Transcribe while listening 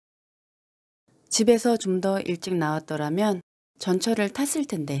집에서 좀 더 일찍 나왔더라면 전철을 탔을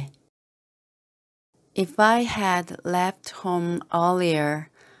텐데. If I had left home earlier,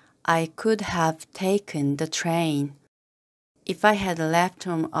 I could have taken the train. If I had left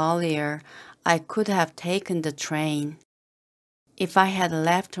home earlier, I could have taken the train. If I had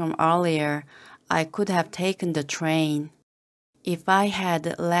left home earlier, I could have taken the train. If I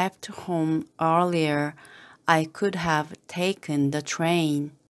had left home earlier, I could have taken the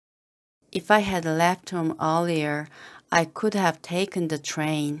train. If I had left home earlier, I could have taken the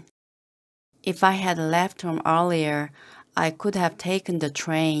train. If I had left home earlier, I could have taken the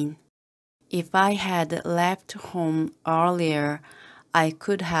train. If I had left home earlier, I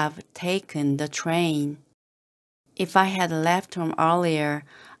could have taken the train. If I had left home earlier,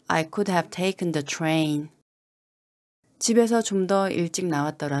 I could have taken the train. 집에서 좀 더 일찍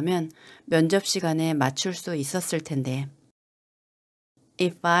나왔더라면 면접 시간에 맞출 수 있었을 텐데.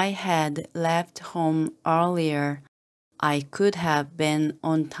 If I had left home earlier, I could have been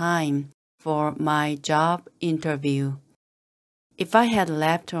on time for my job interview. If I had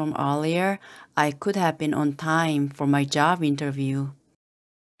left home earlier, I could have been on time for my job interview.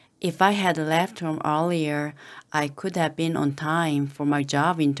 If I had left home earlier, I could have been on time for my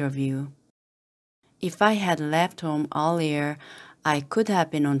job interview. If I had left home earlier, I could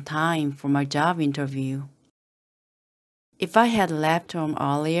have been on time for my job interview. If I had left home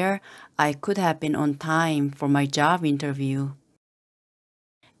earlier, I could have been on time for my job interview.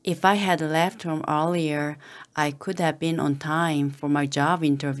 If I had left home earlier, I could have been on time for my job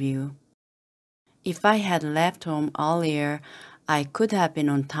interview. If I had left home earlier, I could have been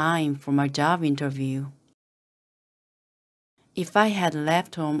on time for my job interview. If I had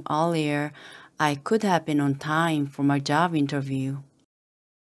left home earlier, I could have been on time for my job interview.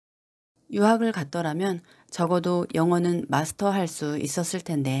 유학을 갔더라면 적어도 영어는 마스터할 수 있었을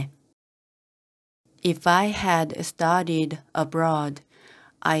텐데. If I had studied abroad,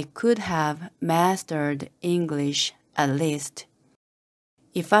 I could have mastered English at least.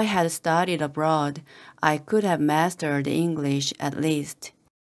 If I had studied abroad, I could have mastered English at least.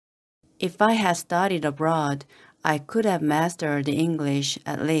 If I had studied abroad, I could have mastered English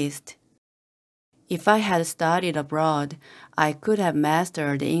at least. If I had studied abroad, I could have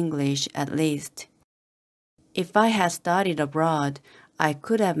mastered English at least. If I had studied abroad, I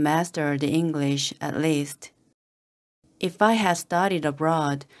could have mastered English at least. If I had studied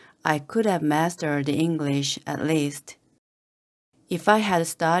abroad, I could have mastered English at least. If I had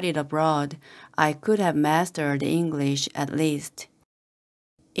studied abroad, I could have mastered English at least.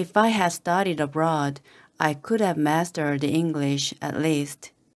 If I had studied abroad, I could have mastered English at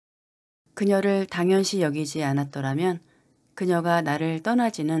least. 그녀를 당연시 여기지 않았더라면 그녀가 나를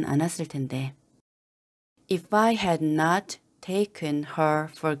떠나지는 않았을 텐데. If I had not taken her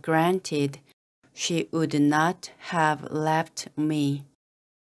for granted, she would not have left me.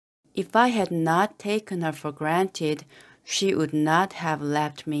 If I had not taken her for granted, she would not have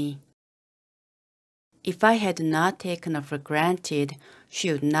left me. If I had not taken her for granted,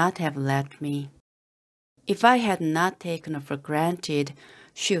 she would not have left me. If I had not taken her for granted,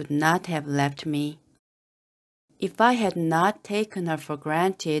 she would not have left me. If I had not taken her for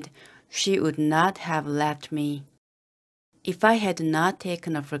granted, she would not have left me. If I had not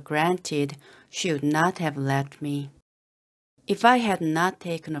taken her for granted, she would not have left me. If I had not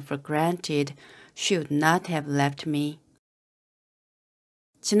taken her for granted, she would not have left me.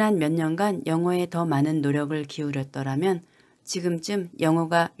 지난 몇 년간 영어에 더 많은 노력을 기울였더라면 지금쯤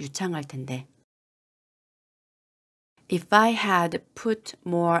영어가 유창할 텐데. If I had put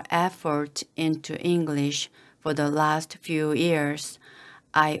more effort into English for the last few years,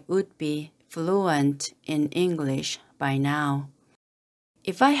 I would be fluent in English by now.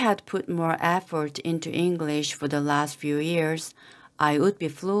 If I had put more effort into English for the last few years, I would be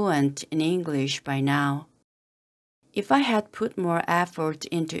fluent in English by now. If I had put more effort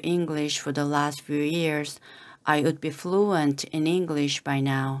into English for the last few years, I would be fluent in English by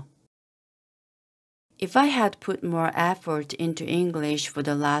now. If I had put more effort into English for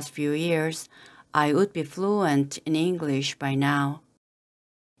the last few years, I would be fluent in English by now.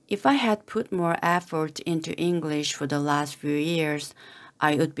 If I had put more effort into English for the last few years,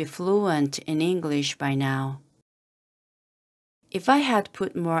 I would be fluent in English by now. If I had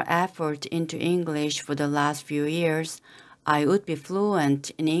put more effort into English for the last few years, I would be fluent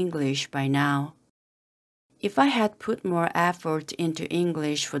in English by now. If I had put more effort into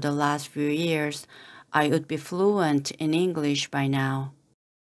English for the last few years, I would be fluent in English by now.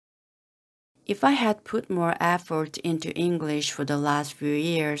 If I had put more effort into English for the last few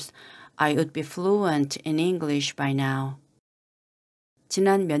years, I would be fluent in English by now.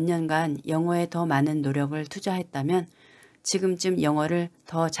 지난 몇 년간 영어에 더 많은 노력을 투자했다면 지금쯤 영어를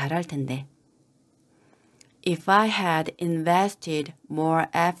더 잘할 텐데. If I had invested more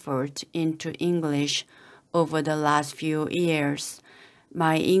effort into English over the last few years,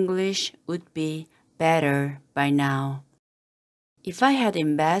 my English would be better by now. If I had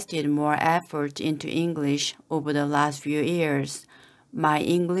invested more effort into English over the last few years, my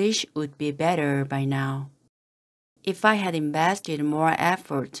English would be better by now. If I had invested more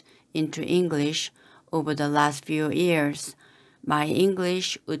effort into English over the last few years, my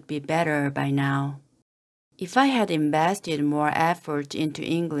English would be better by now. If I had invested more effort into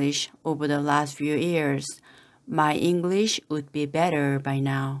English over the last few years, my English would be better by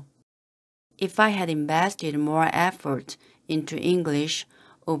now. If I had invested more effort into English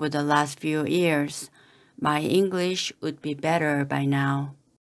over the last few years, my English would be better by now.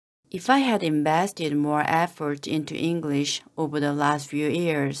 If I had invested more effort into English over the last few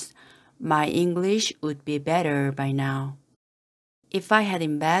years, my English would be better by now. If I had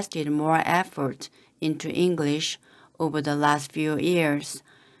invested more effort into English over the last few years,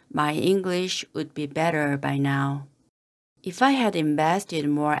 my English would be better by now. If I had invested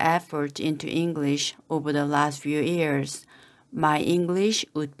more effort into English over the last few years, my English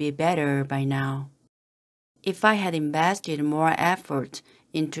would be better by now. If I had invested more effort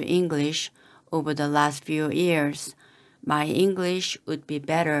into English over the last few years, my English would be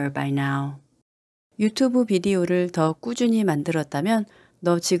better by now. 유튜브 비디오를 더 꾸준히 만들었다면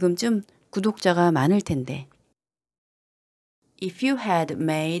너 지금쯤 구독자가 많을 텐데. If you had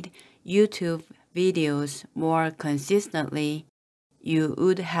made YouTube videos more consistently, you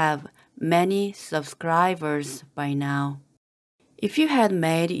would have many subscribers by now. If you had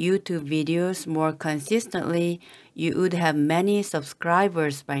made YouTube videos more consistently, you would have many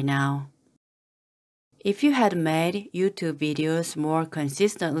subscribers by now. If you had made YouTube videos more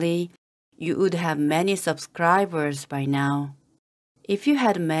consistently, you would have many subscribers by now. If you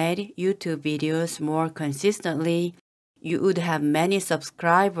had made YouTube videos more consistently, you would have many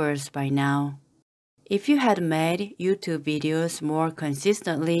subscribers by now. If you had made YouTube videos more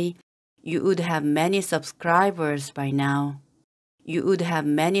consistently, you would have many subscribers by now. You would have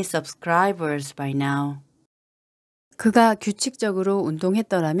many subscribers by now. 그가 규칙적으로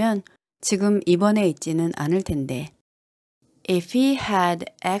운동했더라면 지금 입원해 있지는 않을 텐데. If he had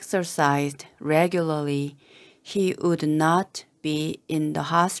exercised regularly, he would not be in the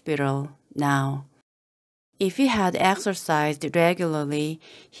hospital now. If he had exercised regularly,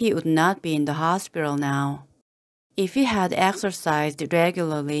 he would not be in the hospital now. If he had exercised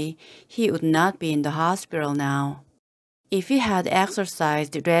regularly, he would not be in the hospital now. If he had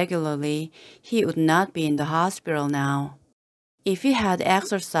exercised regularly, he would not be in the hospital now. If he had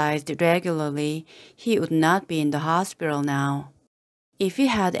exercised regularly, he would not be in the hospital now. If he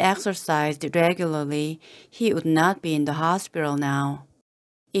had exercised regularly, he would not be in the hospital now.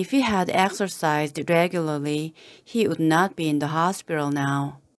 If he had exercised regularly, he would not be in the hospital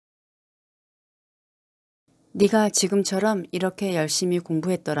now. 네가 지금처럼 이렇게 열심히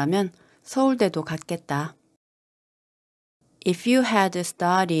공부했더라면 서울대도 갔겠다. If you had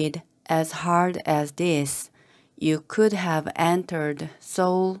studied as hard as this, you could have entered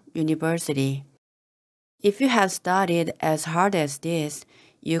Seoul University. If you had studied as hard as this,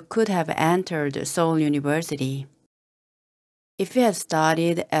 you could have entered Seoul University. If you had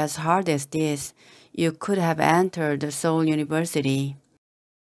studied as hard as this, you could have entered Seoul University.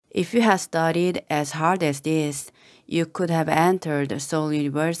 If you had studied as hard as this, you could have entered Seoul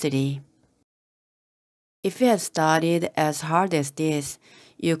University. If you had studied as hard as this,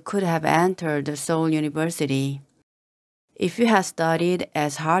 you could have entered Seoul University. If you had studied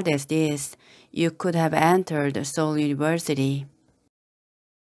as hard as this, you could have entered Seoul University.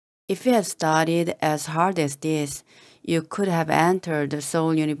 If you had studied as hard as this, you could have entered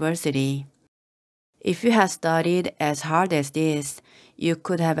Seoul University. If you had studied as hard as this, you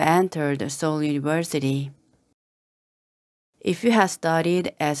could have entered Seoul University. If you had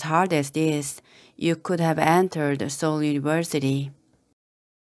studied as hard as this, you could have entered Seoul University.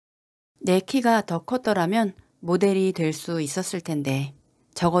 내 키가 더 컸더라면 모델이 될 수 있었을 텐데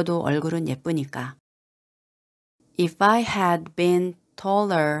적어도 얼굴은 예쁘니까. If I had been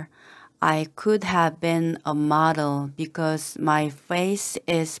taller, I could have been a model because my face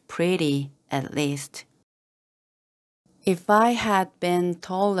is pretty at least. If I had been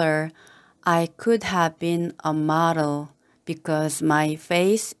taller, I could have been a model because my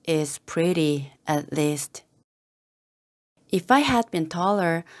face is pretty at least. If I had been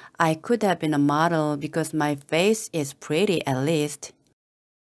taller, I could have been a model because my face is pretty at least.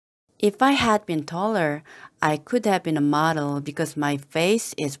 If I had been taller, I could have been a model because my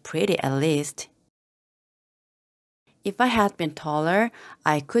face is pretty at least. If I had been taller,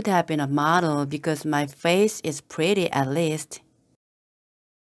 I could have been a model because my face is pretty at least.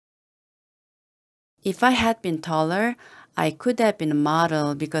 If I had been taller, I could have been a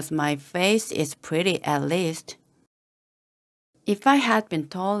model because my face is pretty at least. If I had been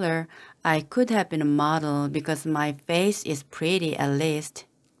taller, I could have been a model because my face is pretty at least.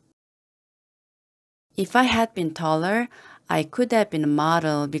 If I had been taller, I could have been a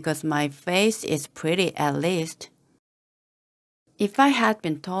model because my face is pretty at least. If I had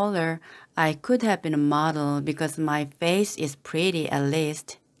been taller, I could have been a model because my face is pretty at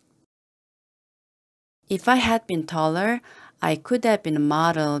least. If I had been taller, I could have been a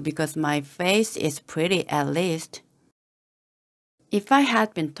model because my face is pretty at least. If I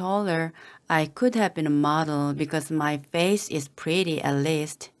had been taller, I could have been a model because my face is pretty at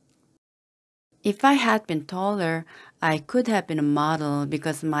least. If I had been taller, I could have been a model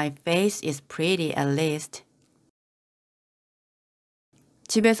because my face is pretty at least.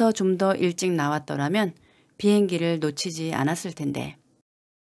 집에서 좀 더 일찍 나왔더라면 비행기를 놓치지 않았을 텐데.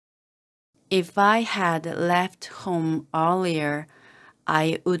 If I had left home earlier,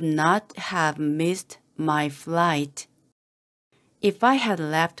 I would not have missed my flight. If I had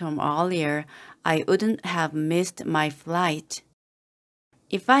left home earlier, I wouldn't have missed my flight.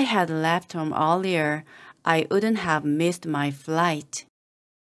 If I had left home earlier, I wouldn't have missed my flight.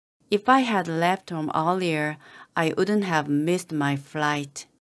 If I had left home earlier, I wouldn't have missed my flight.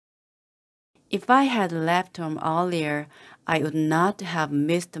 If I had left home earlier, I would not have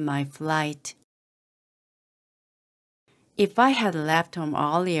missed my flight. If I had left home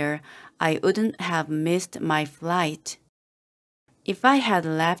earlier, I wouldn't have missed my flight. If I had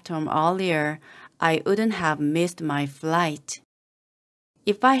left home earlier, I wouldn't have missed my flight.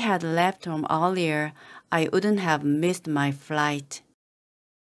 If I had left home earlier, I wouldn't have missed my flight.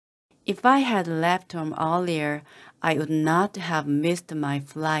 If I had left home earlier, I would not have missed my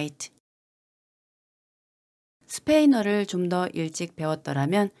flight. 스페인어를 좀 더 일찍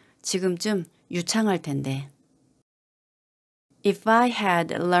배웠더라면 지금쯤 유창할 텐데. If I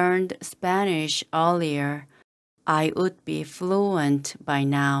had learned Spanish earlier, I would be fluent by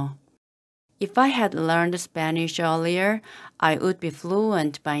now. If I had learned Spanish earlier, I would be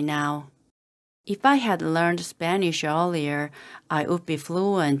fluent by now. If I had learned Spanish earlier, I would be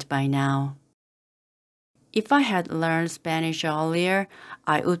fluent by now. If I had learned Spanish earlier,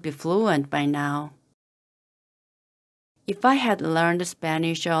 I would be fluent by now. If I had learned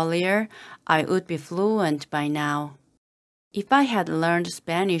Spanish earlier, I would be fluent by now. If I had learned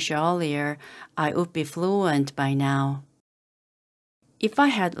Spanish earlier, I would be fluent by now. If I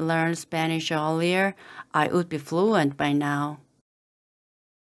had learned Spanish earlier, I would be fluent by now.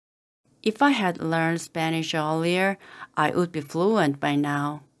 If I had learned Spanish earlier, I would be fluent by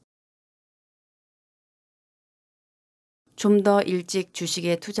now. 좀 더 일찍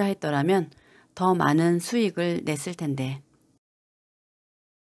주식에 투자했더라면 더 많은 수익을 냈을 텐데.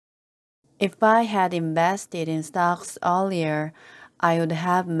 If I had invested in stocks earlier, I would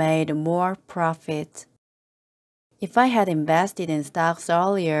have made more profit. If I had invested in stocks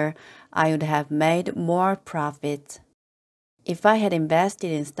earlier, I would have made more profit. If I had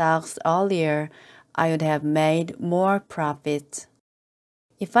invested in stocks earlier, I would have made more profit.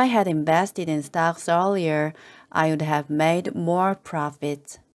 If I had invested in stocks earlier, I would have made more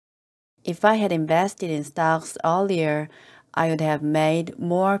profit. If I had invested in stocks earlier, I would have made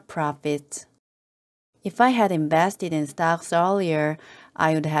more profit. If I had invested in stocks earlier,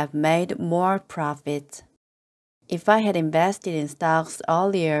 I would have made more profit. If I had invested in stocks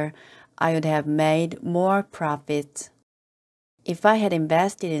earlier, I would have made more profit. If I had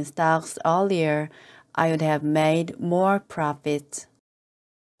invested in stocks earlier, I would have made more profit.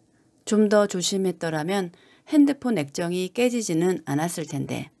 좀 더 조심했더라면 핸드폰 액정이 깨지지는 않았을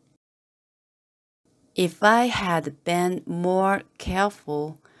텐데. If I had been more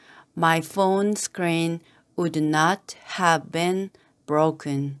careful, my phone screen would not have been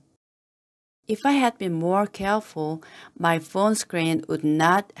broken. If I had been more careful, my phone screen would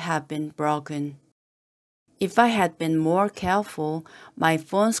not have been broken. If I had been more careful, my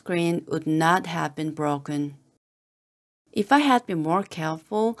phone screen would not have been broken. If I had been more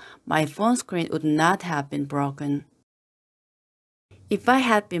careful, my phone screen would not have been broken. If I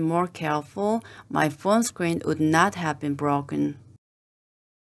had been more careful, my phone screen would not have been broken.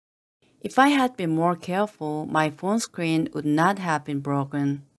 If I had been more careful, my phone screen would not have been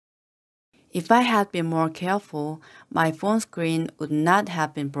broken. If I had been more careful, my phone screen would not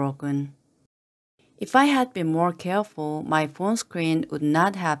have been broken. If I had been more careful, my phone screen would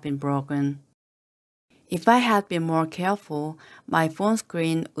not have been broken. If I had been more careful, my phone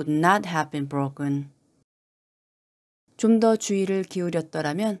screen would not have been broken. 좀 더 주의를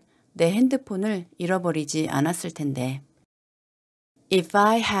기울였더라면 내 핸드폰을 잃어버리지 않았을 텐데. If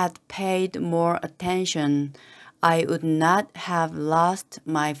I had paid more attention, I would not have lost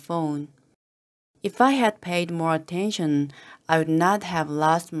my phone. If I had paid more attention, I would not have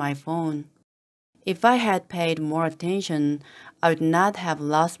lost my phone. If I had paid more attention, I would not have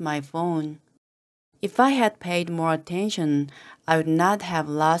lost my phone. If I had paid more attention, I would not have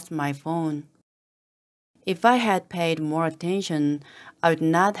lost my phone. If I had paid more attention, I would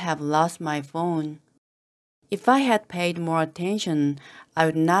not have lost my phone. If I had paid more attention, I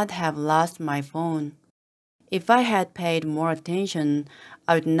would not have lost my phone. If I had paid more attention,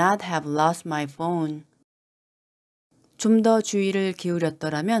 I would not have lost my phone. 좀 더 주의를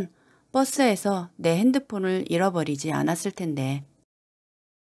기울였더라면 버스에서 내 핸드폰을 잃어버리지 않았을 텐데.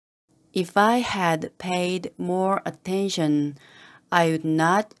 If I had paid more attention, I would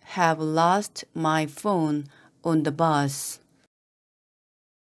not have lost my phone on the bus.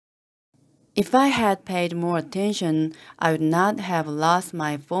 If I had paid more attention, I would not have lost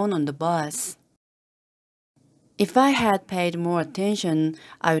my phone on the bus. If I had paid more attention,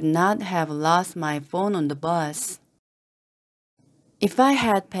 I would not have lost my phone on the bus. If I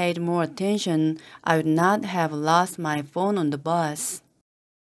had paid more attention, I would not have lost my phone on the bus.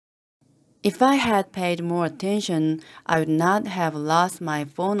 If I had paid more attention, I would not have lost my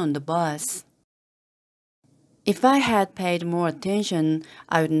phone on the bus. If I had paid more attention,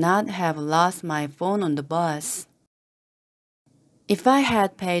 I would not have lost my phone on the bus. If I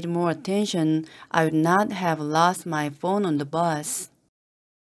had paid more attention, I would not have lost my phone on the bus.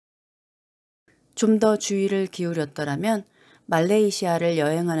 좀 더 주의를 기울였더라면 말레이시아를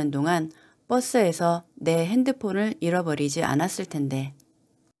여행하는 동안 버스에서 내 핸드폰을 잃어버리지 않았을 텐데.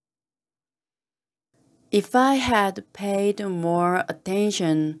 If I had paid more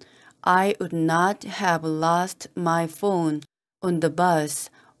attention, I would not have lost my phone on the bus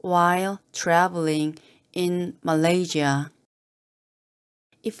while traveling in Malaysia.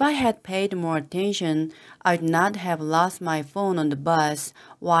 If I had paid more attention, I would not have lost my phone on the bus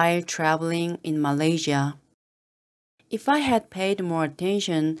while traveling in Malaysia. If I had paid more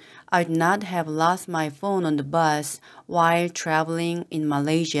attention, I would not have lost my phone on the bus while traveling in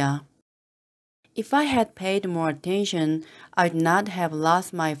Malaysia. If I had paid more attention, I would not have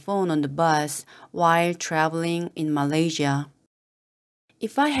lost my phone on the bus while traveling in Malaysia.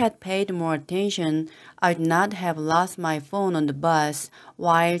 If I had paid more attention, I would not have lost my phone on the bus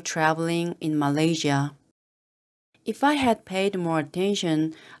while traveling in Malaysia. If I had paid more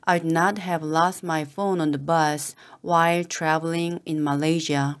attention, I would not have lost my phone on the bus while traveling in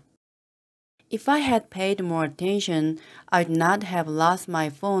Malaysia. If I had paid more attention, I would not have lost my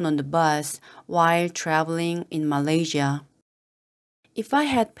phone on the bus while traveling in Malaysia. If I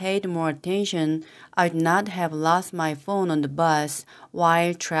had paid more attention, I would not have lost my phone on the bus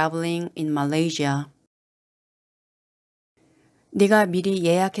while traveling in Malaysia. 네가 미리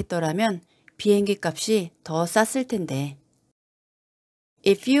예약했더라면 비행기 값이 더 쌌을 텐데.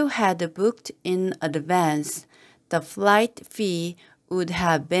 If you had booked in advance, the flight fee would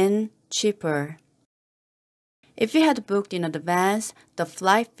have been cheaper. If you had booked in advance, the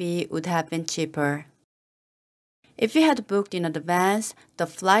flight fee would have been cheaper. If you had booked in advance, the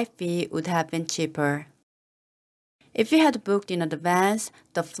flight fee would have been cheaper. If you had booked in advance,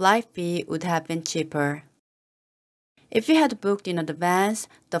 the flight fee would have been cheaper. If you had booked in advance,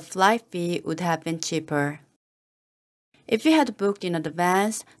 the flight fee would have been cheaper. If you had booked in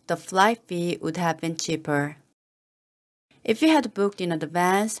advance, the flight fee would have been cheaper. If you had booked in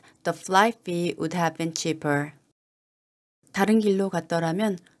advance, the flight fee would have been cheaper. 다른 길로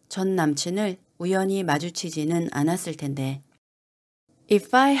갔더라면 전 남친을 우연히 마주치지는 않았을 텐데.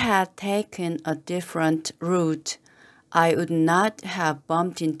 If I had taken a different route, I would not have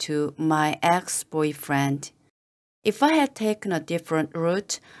bumped into my ex-boyfriend. If I had taken a different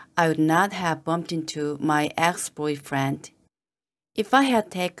route, I would not have bumped into my ex-boyfriend. If I had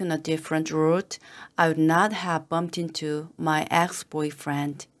taken a different route, I would not have bumped into my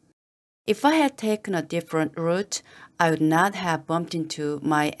ex-boyfriend. If I had taken a different route, I would not have bumped into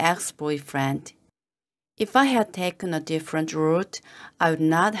my ex-boyfriend. If I had taken a different route, I would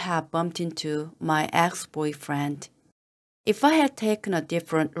not have bumped into my ex-boyfriend. If I had taken a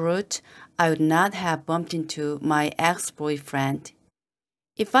different route, I would not have bumped into my ex-boyfriend.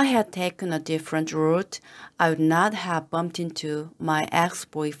 If I had taken a different route, I would not have bumped into my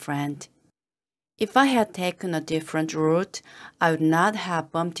ex-boyfriend. If I had taken a different route, I would not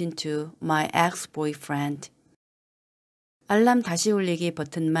have bumped into my ex-boyfriend. 알람 다시 울리기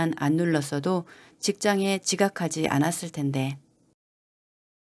버튼만 안 눌렀어도 직장에 지각하지 않았을 텐데.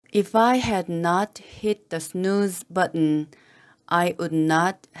 If I had not hit the snooze button, I would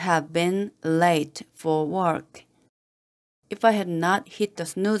not have been late for work. If I had not hit the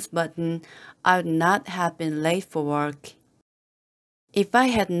snooze button, I would not have been late for work. If I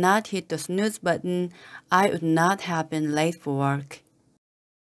had not hit the snooze button, I would not have been late for work.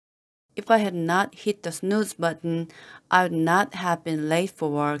 If I had not hit the snooze button, I would not have been late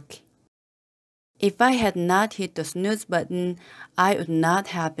for work. If I had not hit the snooze button, I would not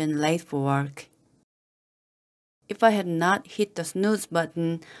have been late for work. If I had not hit the snooze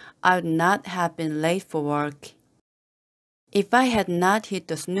button, I would not have been late for work. If I had not hit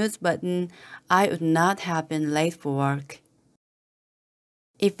the snooze button, I would not have been late for work.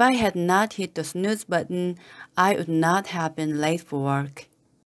 If I had not hit the snooze button, I would not have been late for work.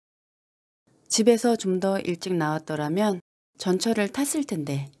 집에서 좀 더 일찍 나왔더라면 전철을 탔을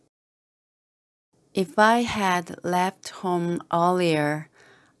텐데. If I had left home earlier,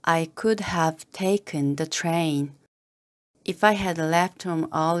 I could have taken the train. If I had left home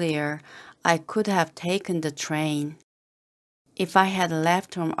earlier, I could have taken the train. If I had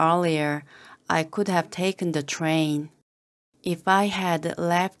left home earlier, I could have taken the train. If I had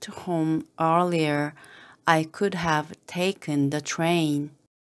left home earlier, I could have taken the train.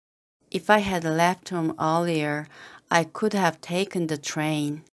 If I had left home earlier, I could have taken the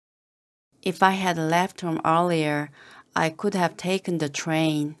train. If I had left home earlier, I could have taken the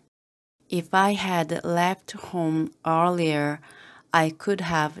train. If I had left home earlier, I could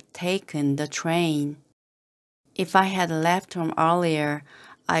have taken the train. If I had left home earlier,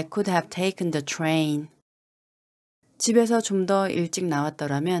 I could have taken the train. 집에서 좀 더 일찍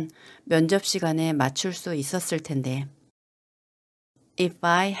나왔더라면 면접 시간에 맞출 수 있었을 텐데. If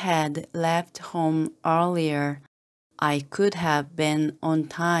I had left home earlier, I could have been on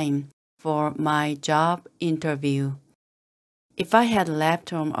time for my job interview. If I had left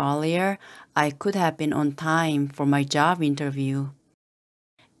home earlier, I could have been on time for my job interview.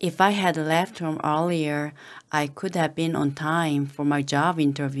 If I had left home earlier, I could have been on time for my job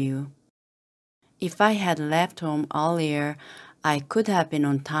interview. If I had left home earlier, I could have been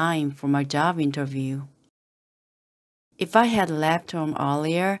on time for my job interview. If I had left home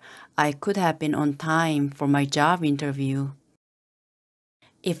earlier, I could have been on time for my job interview.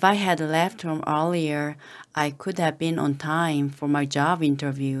 If I had left home earlier, I could have been on time for my job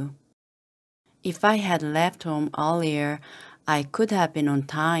interview. If I had left home earlier, I could have been on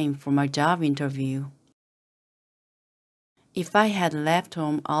time for my job interview. If I had left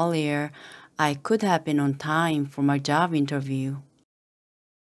home earlier, I could have been on time for my job interview.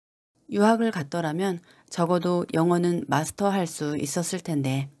 유학을 갔더라면 적어도 영어는 마스터할 수 있었을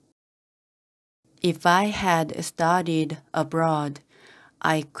텐데. If I had studied abroad,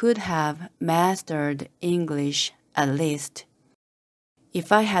 I could have mastered English at least.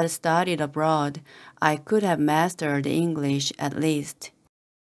 If I had studied abroad, I could have mastered English at least.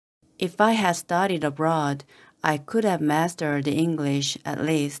 If I had studied abroad, I could have mastered English at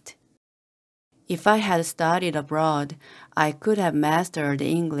least. If I had studied abroad, I could have mastered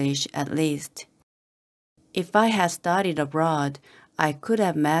English at least. If I had studied abroad, I could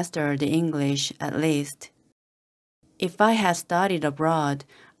have mastered English at least. If I had studied abroad,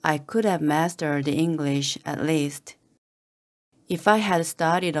 I could have mastered English at least. If I had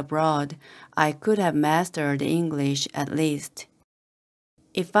studied abroad, I could have mastered English at least.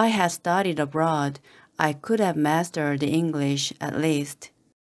 If I had studied abroad, I could have mastered English at least.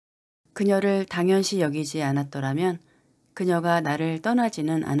 그녀를 당연시 여기지 않았더라면 그녀가 나를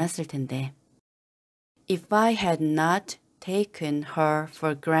떠나지는 않았을 텐데. If I had not taken her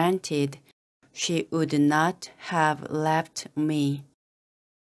for granted, she would not have left me.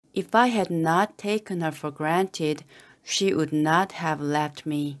 If I had not taken her for granted, she would not have left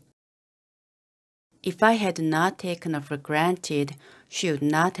me. If I had not taken her for granted, she would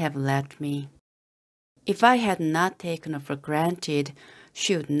not have left me. If I had not taken her for granted,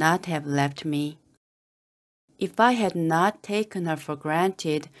 she would not have left me. If I had not taken her for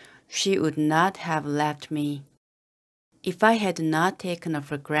granted, she would not have left me. If I had not taken her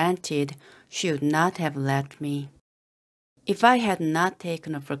for granted, she would not have left me. If I had not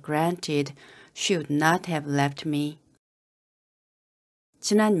taken her for granted, she would not have left me.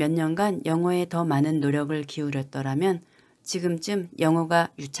 지난 몇 년간 영어에 더 많은 노력을 기울였더라면 지금쯤 영어가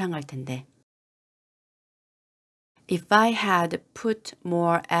유창할 텐데. If I had put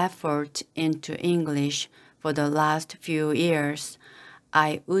more effort into English for the last few years,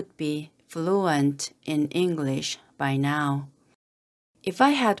 I would be fluent in English by now. If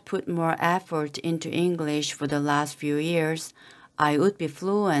I had put more effort into English for the last few years, I would be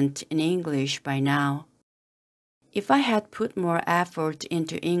fluent in English by now. If I had put more effort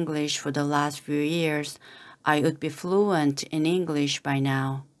into English for the last few years, I would be fluent in English by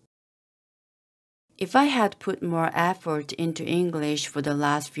now. If I had put more effort into English for the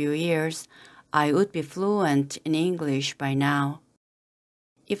last few years, I would be fluent in English by now.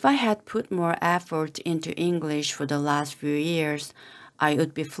 If I had put more effort into English for the last few years, I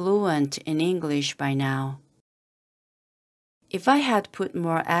would be fluent in English by now. If I had put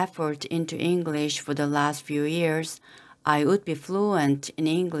more effort into English for the last few years, I would be fluent in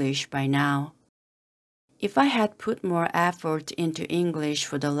English by now. If I had put more effort into English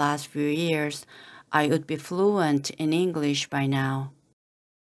for the last few years, I would be fluent in English by now.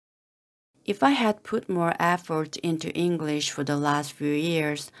 If I had put more effort into English for the last few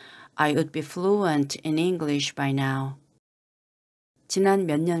years, I would be fluent in English by now. 지난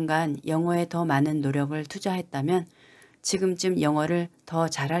몇 년간 영어에 더 많은 노력을 투자했다면 지금쯤 영어를 더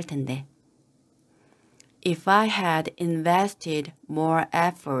잘할 텐데. If I had invested more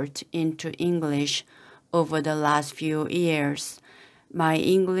effort into English over the last few years, my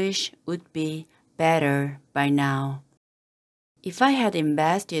English would be better by now. If I had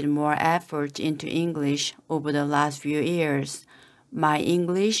invested more effort into English over the last few years, my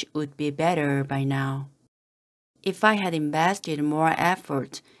English would be better by now. If I had invested more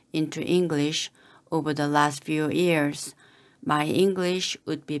effort into English over the last few years, my English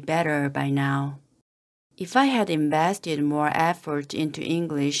would be better by now. If I had invested more effort into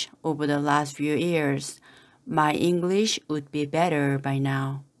English over the last few years, my English would be better by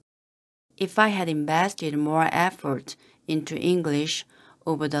now. If I had invested more effort into English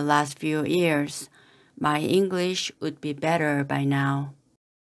over the last few years, my English would be better by now.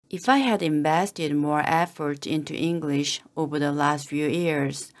 If I had invested more effort into English over the last few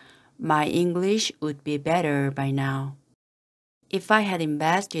years, my English would be better by now. If I had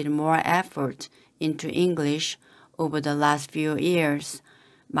invested more effort into English over the last few years,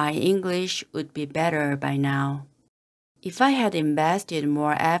 my English would be better by now. If I had invested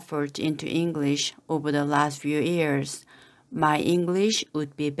more effort into English over the last few years, my English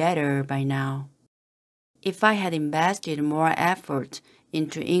would be better by now. If I had invested more effort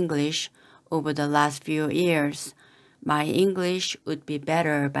into English over the last few years, my English would be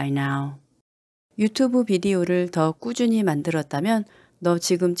better by now. 유튜브 비디오를 더 꾸준히 만들었다면 너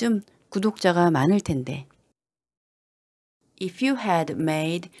지금쯤 구독자가 많을 텐데. If you had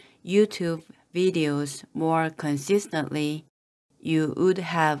made YouTube videos more consistently, you would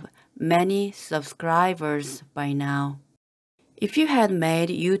have many subscribers by now. If you had made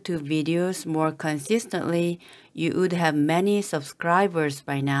YouTube videos more consistently, you would have many subscribers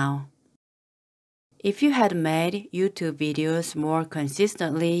by now. If you had made YouTube videos more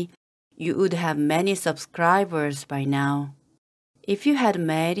consistently, you would have many subscribers by now. If you had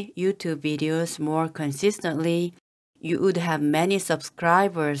made YouTube videos more consistently, you would have many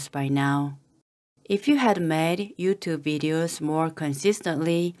subscribers by now. If you had made YouTube videos more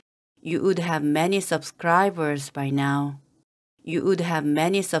consistently, you would have many subscribers by now. You would have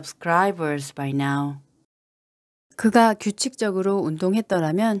many subscribers by now. 그가 규칙적으로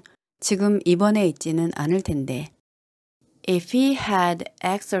운동했더라면 지금 입원해 있지는 않을 텐데. If he had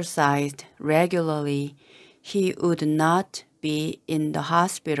exercised regularly, he would not be in the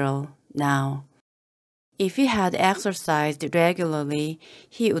hospital now. If he had exercised regularly,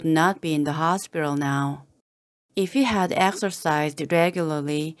 he would not be in the hospital now. If he had exercised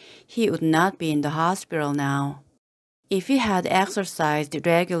regularly, he would not be in the hospital now. If he had exercised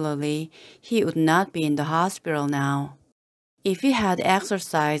regularly, he would not be in the hospital now. If he had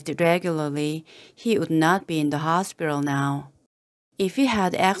exercised regularly, he would not be in the hospital now. If he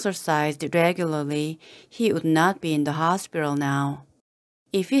had exercised regularly, he would not be in the hospital now.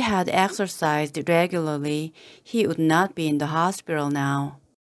 If he had exercised regularly, he would not be in the hospital now.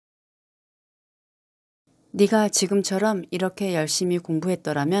 네가 지금처럼 이렇게 열심히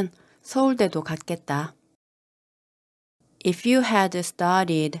공부했더라면 서울대도 갔겠다. If you had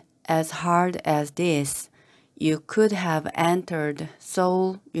studied as hard as this, you could have entered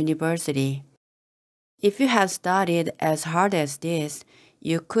Seoul University. If you had studied as hard as this,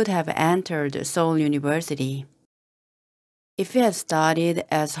 you could have entered Seoul University. If you had studied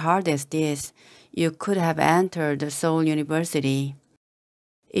as hard as this, you could have entered Seoul University.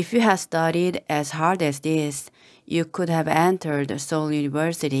 If you had studied as hard as this, you could have entered Seoul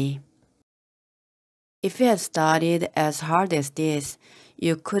University. If you had studied as hard as this,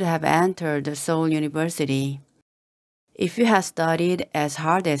 you could have entered Seoul University. If you had studied as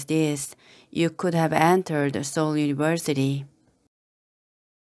hard as this, you could have entered Seoul University.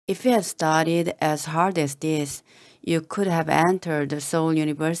 If you had studied as hard as this, you could have entered Seoul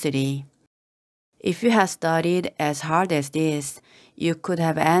University. If you had studied as hard as this, you could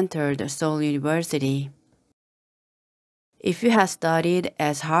have entered Seoul University. If you had studied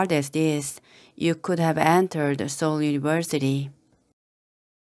as hard as this, you could have entered Seoul University.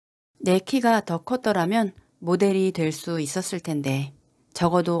 내 키가 더 컸더라면 모델이 될 수 있었을 텐데,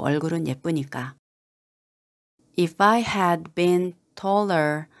 적어도 얼굴은 예쁘니까. If I had been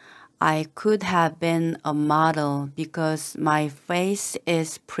taller, I could have been a model because my face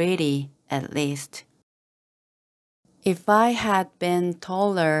is pretty, at least. If I had been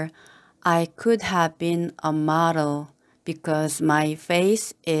taller, I could have been a model because my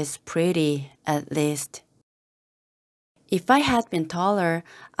face is pretty, at least. If I had been taller,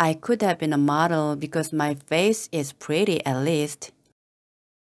 I could have been a model because my face is pretty, at least.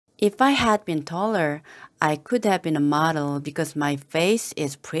 If I had been taller, I could have been a model because my face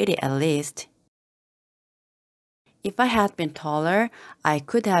is pretty, at least. If I had been taller, I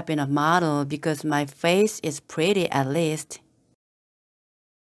could have been a model because my face is pretty, at least.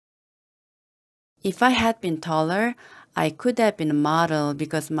 If I had been taller, I could have been a model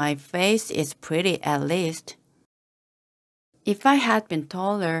because my face is pretty, at least. If I had been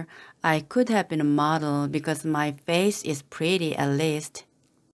taller, I could have been a model because my face is pretty, at least.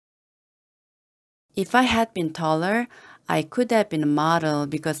 If I had been taller, I could have been a model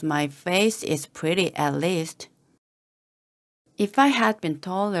because my face is pretty, at least. If I had been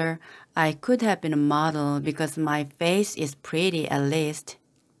taller, I could have been a model because my face is pretty, at least.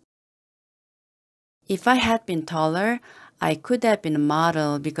 If I had been taller, I could have been a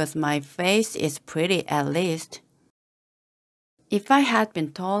model because my face is pretty, at least. If I had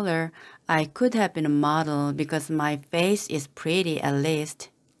been taller, I could have been a model because my face is pretty, at least.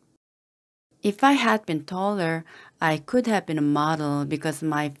 If I had been taller, I could have been a model because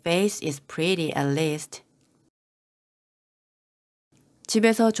my face is pretty, at least.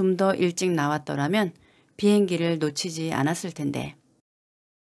 집에서 좀 더 일찍 나왔더라면 비행기를 놓치지 않았을 텐데.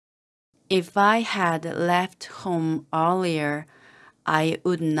 If I had left home earlier, I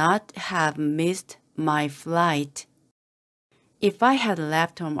would not have missed my flight. If I had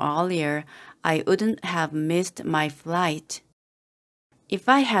left home earlier, I wouldn't have missed my flight. If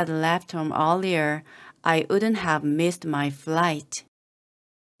I had left home earlier, I wouldn't have missed my flight.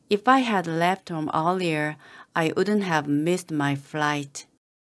 If I had left home earlier, I wouldn't have missed my flight.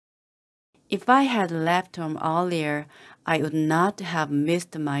 If I had left home earlier, I would not have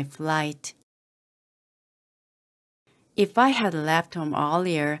missed my flight. If I had left home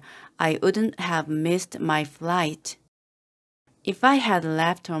earlier, I wouldn't have missed my flight. If I had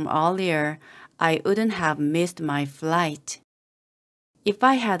left home earlier, I wouldn't have missed my flight. If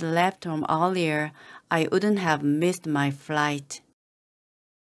I had left home earlier, I wouldn't have missed my flight.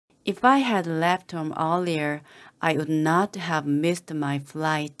 If I had left home earlier, I would not have missed my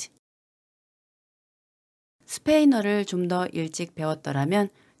flight. 스페인어를 좀 더 일찍 배웠더라면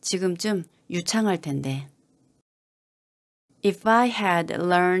지금쯤 유창할 텐데. If I had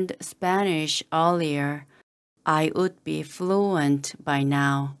learned Spanish earlier, I would be fluent by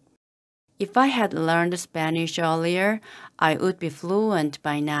now. If I had learned Spanish earlier, I would be fluent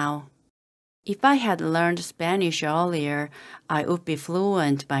by now. If I had learned Spanish earlier, I would be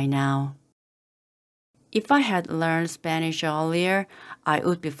fluent by now. If I had learned Spanish earlier, I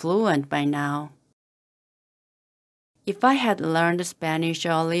would be fluent by now. If I had learned Spanish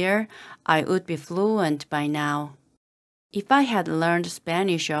earlier, I would be fluent by now. If I had learned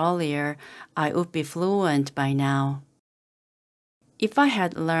Spanish earlier, I would be fluent by now. If I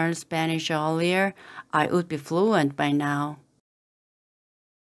had learned Spanish earlier, I would be fluent by now.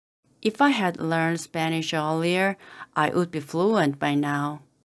 If I had learned Spanish earlier, I would be fluent by now.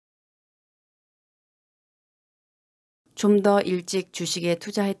 좀 더 일찍 주식에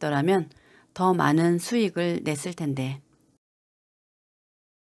투자했더라면 더 많은 수익을 냈을 텐데.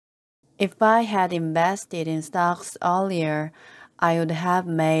 If I had invested in stocks earlier, I would have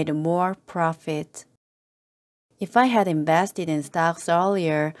made more profit. If I had invested in stocks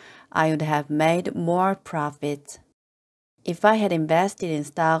earlier, I would have made more profit. If I had invested in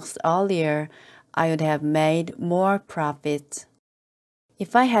stocks earlier, I would have made more profit.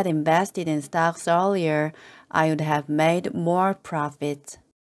 If I had invested in stocks earlier, I would have made more profit.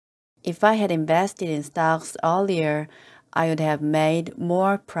 If I had invested in stocks earlier, I would have made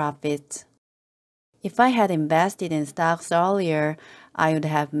more profit. If I had invested in stocks earlier, I would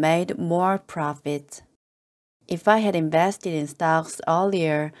have made more profit. If I had invested in stocks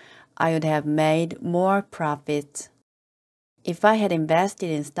earlier, I would have made more profit. If I had invested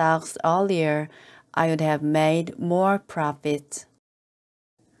in stocks earlier, I would have made more profit.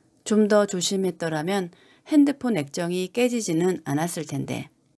 좀 더 조심했더라면 핸드폰 액정이 깨지지는 않았을 텐데.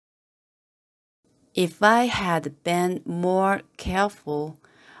 If I had been more careful,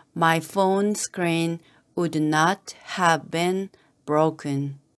 my phone screen would not have been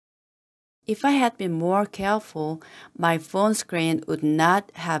broken. If I had been more careful, my phone screen would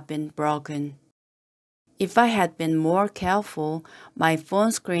not have been broken. If I had been more careful, my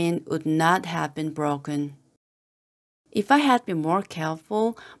phone screen would not have been broken. If I had been more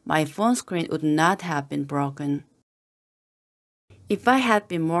careful, my phone screen would not have been broken. If I had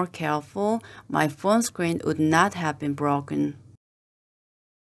been more careful, my phone screen would not have been broken.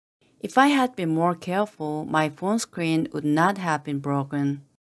 If I had been more careful, my phone screen would not have been broken.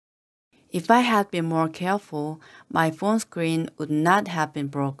 If I had been more careful, my phone screen would not have been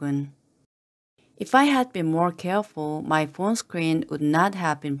broken. If I had been more careful, my phone screen would not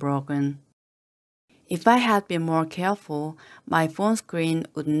have been broken. If I had been more careful, my phone screen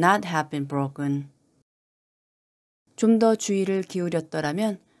would not have been broken. 좀 더 주의를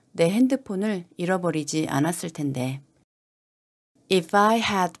기울였더라면 내 핸드폰을 잃어버리지 않았을 텐데. If I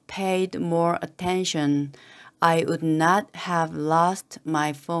had paid more attention, I would not have lost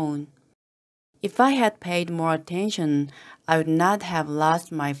my phone. If I had paid more attention, I would not have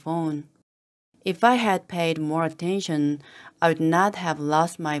lost my phone. If I had paid more attention, I would not have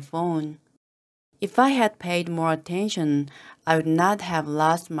lost my phone. If I had paid more attention, I would not have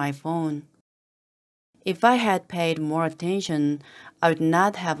lost my phone. If I had paid more attention, I would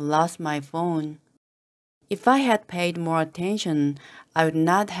not have lost my phone. If I had paid more attention, I would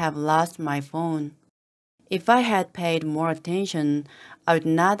not have lost my phone. If I had paid more attention, I would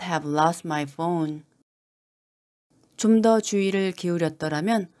not have lost my phone. 좀 더 주의를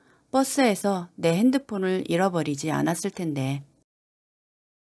기울였더라면 버스에서 내 핸드폰을 잃어버리지 않았을 텐데.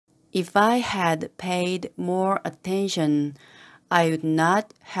 If I had paid more attention, I would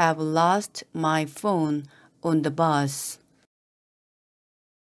not have lost my phone on the bus.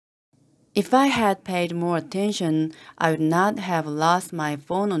 If I had paid more attention, I would not have lost my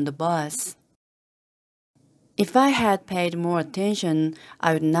phone on the bus. If I had paid more attention,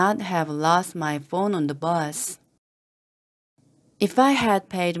 I would not have lost my phone on the bus. If I had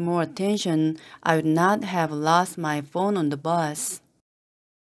paid more attention, I would not have lost my phone on the bus.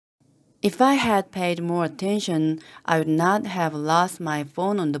 If I had paid more attention, I would not have lost my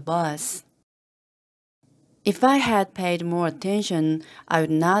phone on the bus. If I had paid more attention, I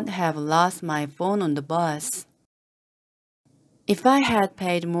would not have lost my phone on the bus. If I had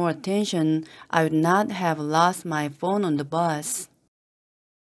paid more attention, I would not have lost my phone on the bus.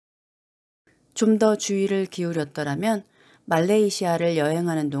 좀 더 주의를 기울였더라면 말레이시아를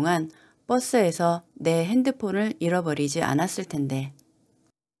여행하는 동안 버스에서 내 핸드폰을 잃어버리지 않았을 텐데.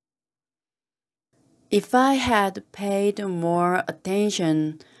 If I had paid more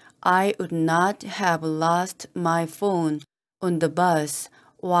attention, I would not have lost my phone on the bus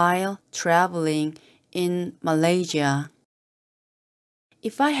while traveling in Malaysia.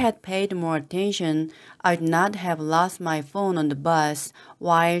 If I had paid more attention, I would not have lost my phone on the bus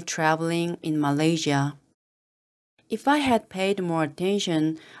while traveling in Malaysia. If I had paid more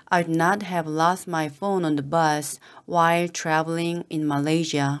attention, I would not have lost my phone on the bus while traveling in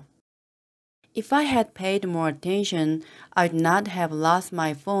Malaysia. If I had paid more attention, I would not have lost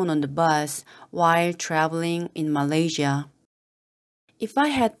my phone on the bus while traveling in Malaysia. If I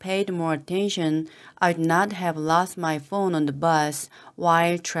had paid more attention, I would not have lost my phone on the bus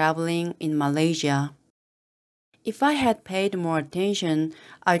while traveling in Malaysia. If I had paid more attention,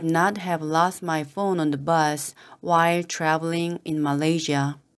 I would not have lost my phone on the bus while traveling in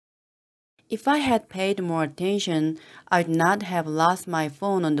Malaysia. If I had paid more attention, I would not have lost my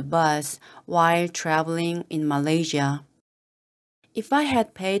phone on the bus while traveling in Malaysia. If I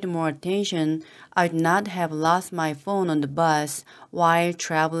had paid more attention, I would not have lost my phone on the bus while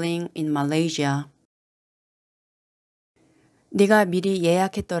traveling in Malaysia. 네가 미리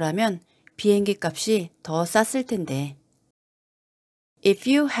예약했더라면 비행기 값이 더 쌌을 텐데. If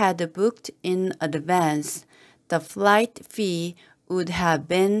you had booked in advance, the flight fee would have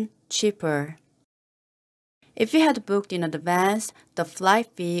been cheaper. If you had booked in advance, the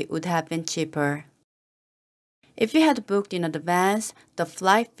flight fee would have been cheaper. If you had booked in advance, the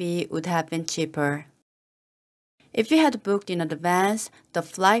flight fee would have been cheaper. If you had booked in advance, the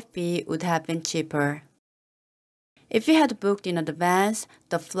flight fee would have been cheaper. If you had booked in advance,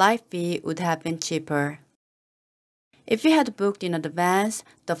 the flight fee would have been cheaper. If you had booked in advance,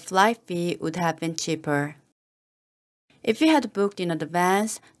 the flight fee would have been cheaper. If you had booked in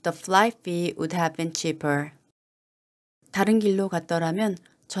advance, the flight fee would have been cheaper. 다른 길로 갔더라면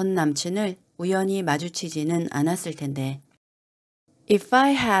전 남친을 우연히 마주치지는 않았을 텐데. If I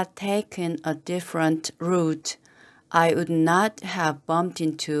had taken a different route, I would not have bumped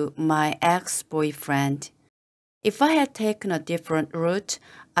into my ex-boyfriend. If I had taken a different route,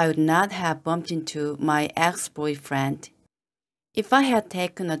 I would not have bumped into my ex-boyfriend. If I had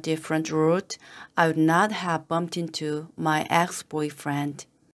taken a different route, I would not have bumped into my ex-boyfriend.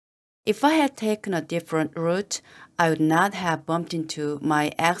 If I had taken a different route, I would not have bumped into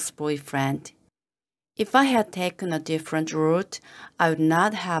my ex-boyfriend. If I had taken a different route, I would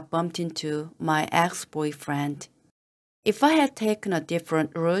not have bumped into my ex-boyfriend. If I had taken a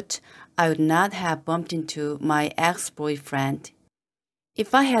different route, I would not have bumped into my ex-boyfriend.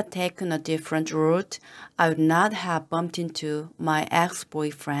 If I had taken a different route, I would not have bumped into my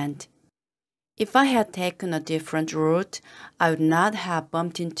ex-boyfriend. If I had taken a different route, I would not have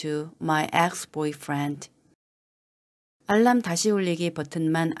bumped into my ex-boyfriend. 알람 다시 울리기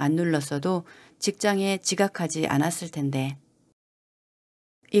버튼만 안 눌렀어도 직장에 지각하지 않았을 텐데.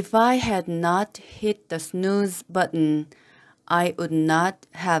 If I had not hit the snooze button, I would not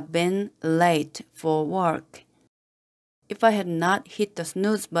have been late for work. If I had not hit the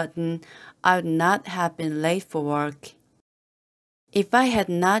snooze button, I would not have been late for work. If I had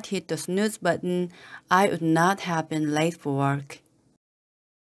not hit the snooze button, I would not have been late for work.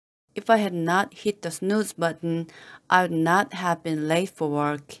 If I had not hit the snooze button, I would not have been late for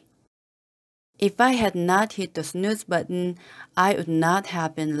work. If I had not hit the snooze button, I would not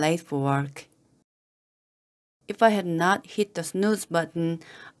have been late for work. If I had not hit the snooze button,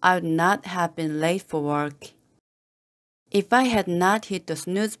 I would not have been late for work. If I had not hit the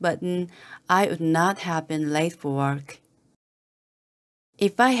snooze button, I would not have been late for work.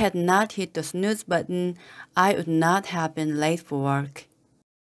 If I had not hit the snooze button, I would not have been late for work.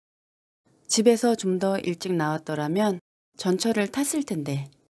 집에서 좀 더 일찍 나왔더라면 전철을 탔을 텐데.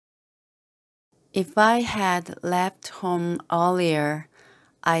 If I had left home earlier,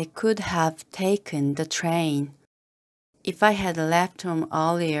 I could have taken the train. If I had left home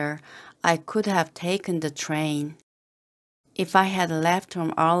earlier, I could have taken the train. If I had left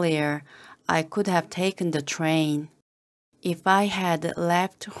home earlier, I could have taken the train. If I had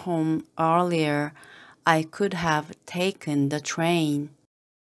left home earlier, I could have taken the train.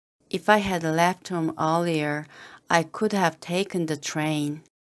 If I had left home earlier, I could have taken the train.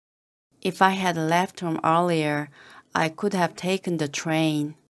 If I had left home earlier, I could have taken the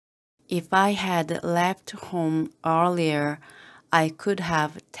train. If I had left home earlier, I could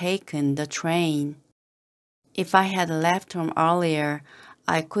have taken the train. If I had left home earlier,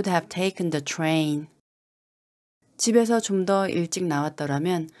 I could have taken the train. 집에서 좀 더 일찍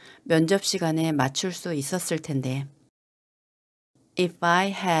나왔더라면 면접 시간에 맞출 수 있었을 텐데. If I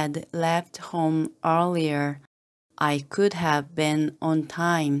had left home earlier, I could have been on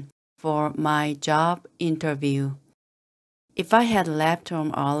time for my job interview. If I had left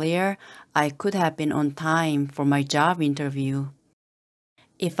home earlier, I could have been on time for my job interview.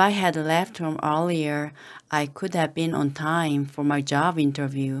 If I had left home earlier, I could have been on time for my job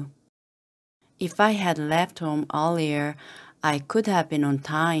interview. If I had left home earlier, I could have been on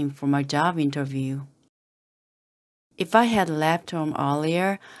time for my job interview. If I had left home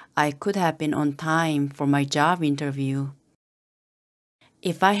earlier, I could have been on time for my job interview.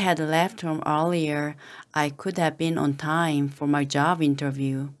 If I had left home earlier, I could have been on time for my job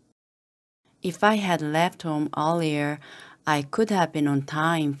interview. If I had left home earlier, I could have been on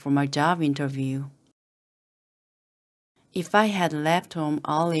time for my job interview. If I had left home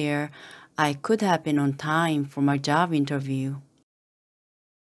earlier, I could have been on time for my job interview.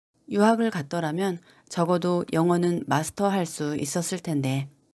 유학을 갔더라면 적어도 영어는 마스터할 수 있었을 텐데.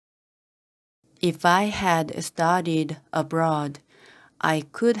 If I had studied abroad, I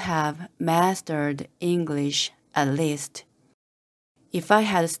could have mastered English at least. If I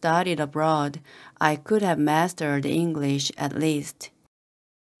had studied abroad, I could have mastered English at least.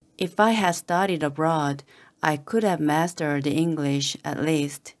 If I had studied abroad, I could have mastered English at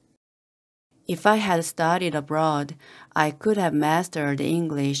least. If I had studied abroad, I could have mastered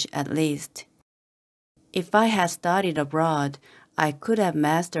English at least. If I had studied abroad, I could have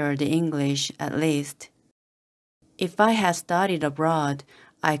mastered English at least. If I had studied abroad,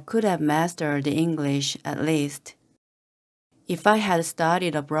 I could have mastered English at least. If I had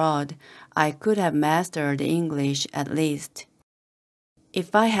studied abroad, I could have mastered English at least.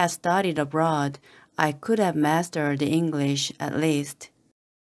 If I had studied abroad, I could have mastered English at least.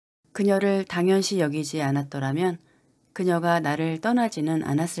 그녀를 당연시 여기지 않았더라면 그녀가 나를 떠나지는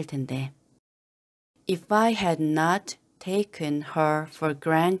않았을 텐데. If I had not taken her for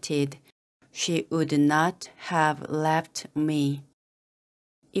granted, she would not have left me.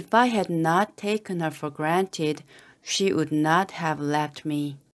 If I had not taken her for granted, she would not have left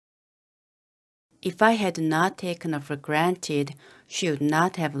me. If I had not taken her for granted, she would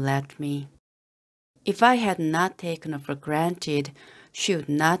not have left me. If I had not taken her for granted, she would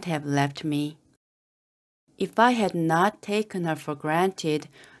not have left me. If I had not taken her for granted,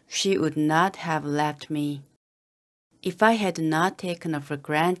 she would not have left me. If I had not taken her for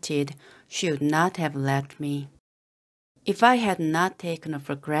granted, she would not have left me. If I had not taken her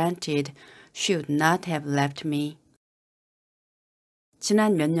for granted, she would not have left me.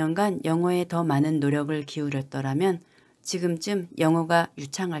 지난 몇 년간 영어에 더 많은 노력을 기울였더라면 지금쯤 영어가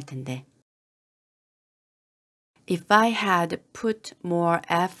유창할 텐데. If I had put more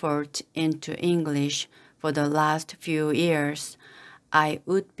effort into English for the last few years, I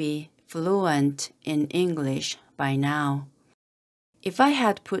would be fluent in English by now. If I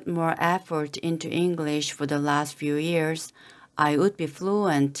had put more effort into English for the last few years, I would be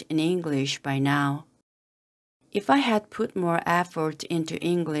fluent in English by now. If I had put more effort into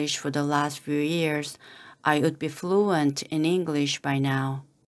English for the last few years, I would be fluent in English by now.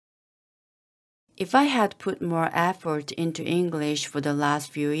 If I had put more effort into English for the last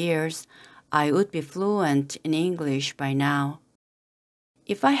few years, I would be fluent in English by now.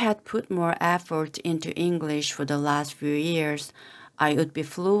 If I had put more effort into English for the last few years, I would be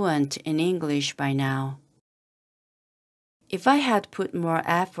fluent in English by now. If I had put more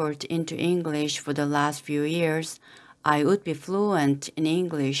effort into English for the last few years, I would be fluent in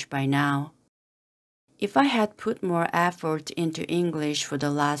English by now. If I had put more effort into English for the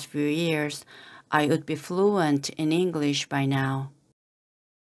last few years, I would be fluent in English by now.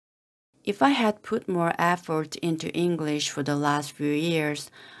 If I had put more effort into English for the last few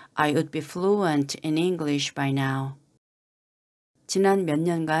years, I would be fluent in English by now. 지난 몇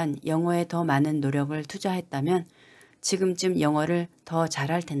년간 영어에 더 많은 노력을 투자했다면 지금쯤 영어를 더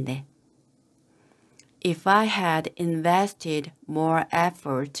잘할 텐데. If I had invested more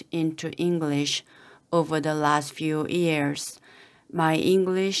effort into English over the last few years, my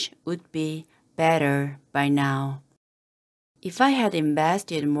English would be better by now. If I had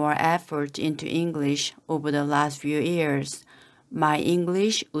invested more effort into English over the last few years, my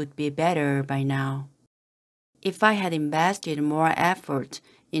English would be better by now. If I had invested more effort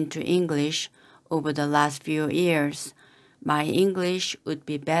into English over the last few years, my English would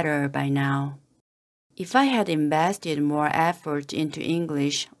be better by now. If I had invested more effort into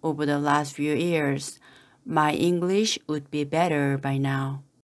English over the last few years, my English would be better by now.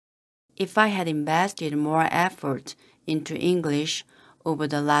 If I had invested more effort into English over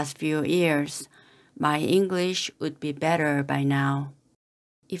the last few years, my English would be better by now.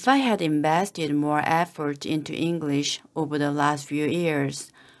 If I had invested more effort into English over the last few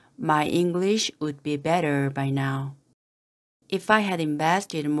years, my English would be better by now. If I had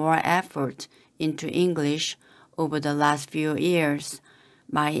invested more effort into English over the last few years,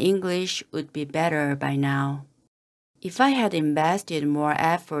 my English would be better by now. If I had invested more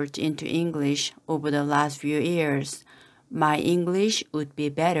effort into English over the last few years, my English would be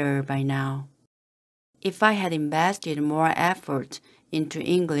better by now. If I had invested more effort into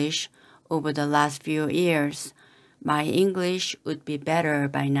English over the last few years, my English would be better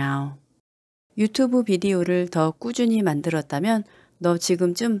by now. 유튜브 비디오를 더 꾸준히 만들었다면 너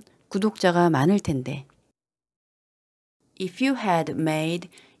지금쯤 구독자가 많을 텐데. If you had made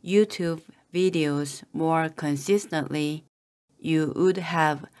YouTube videos more consistently, you would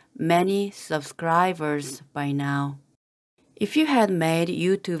have many subscribers by now. If you had made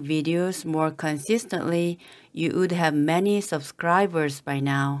YouTube videos more consistently, you would have many subscribers by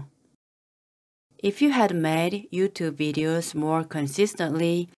now. If you had made YouTube videos more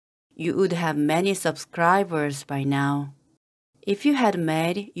consistently, you would have many subscribers by now. If you had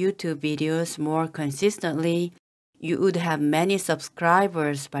made YouTube videos more consistently, you would have many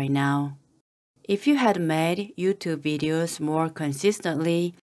subscribers by now. If you had made YouTube videos more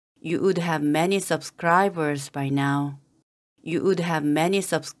consistently, you would have many subscribers by now. You would have many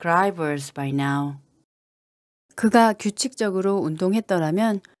subscribers by now. 그가 규칙적으로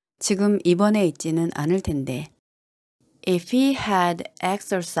운동했더라면 지금 입원해 있지는 않을 텐데. If he had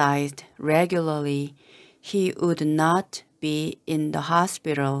exercised regularly, he would not be in the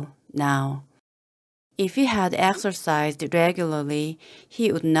hospital now. If he had exercised regularly,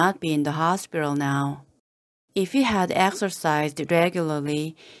 he would not be in the hospital now. If he had exercised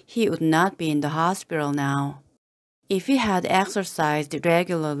regularly, he would not be in the hospital now. If he had exercised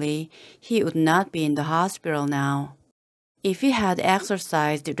regularly, he would not be in the hospital now. If he had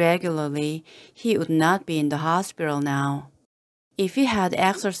exercised regularly, he would not be in the hospital now. If he had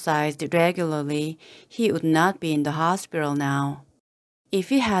exercised regularly, he would not be in the hospital now. If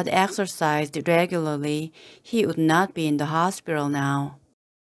he had exercised regularly, he would not be in the hospital now.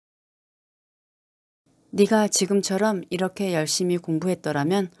 네가 지금처럼 이렇게 열심히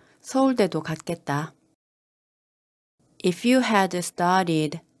공부했더라면 서울대도 갔겠다. If you had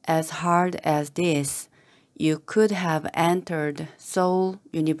studied as hard as this, you could have entered Seoul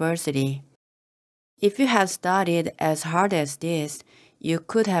University. If you had studied as hard as this, you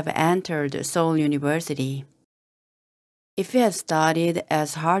could have entered Seoul University. If you had studied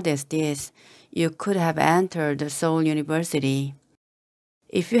as hard as this, you could have entered Seoul University.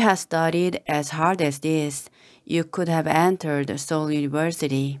 If you had studied as hard as this, you could have entered Seoul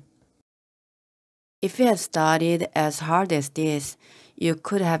University. If you had studied as hard as this, you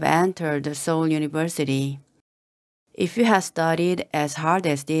could have entered Seoul University. If you had studied as hard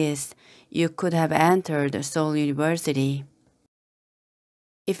as this, you could have entered Seoul University.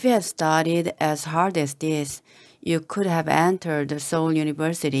 If you had studied as hard as this, you could have entered Seoul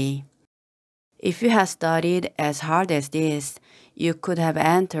University. If you had studied as hard as this, you could have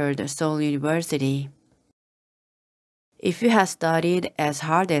entered Seoul University. If you had studied as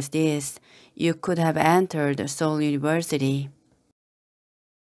hard as this, you could have entered Seoul University.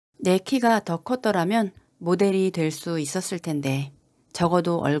 내 키가 더 컸더라면 모델이 될 수 있었을 텐데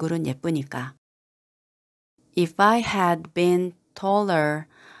적어도 얼굴은 예쁘니까. If I had been taller,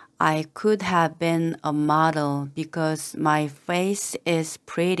 I could have been a model because my face is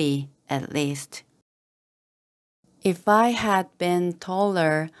pretty at least. If I had been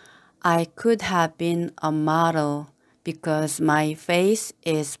taller, I could have been a model because my face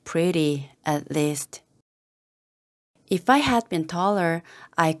is pretty at least. If I had been taller,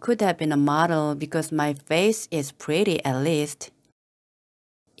 I could have been a model because my face is pretty at least.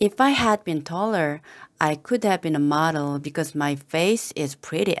 If I had been taller, I could have been a model because my face is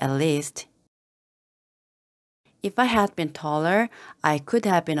pretty at least. If I had been taller, I could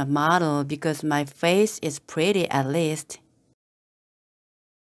have been a model because my face is pretty at least.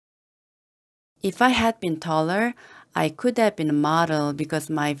 If I had been taller, I could have been a model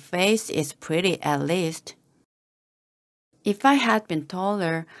because my face is pretty at least. If I had been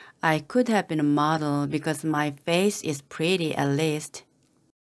taller, I could have been a model because my face is pretty at least.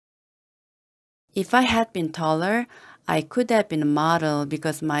 If I had been taller, I could have been a model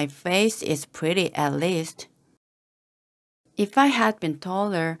because my face is pretty at least. If I had been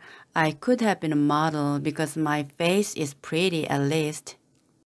taller, I could have been a model because my face is pretty at least.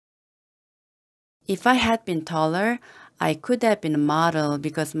 If I had been taller, I could have been a model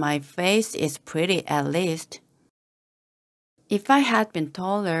because my face is pretty at least. If I had been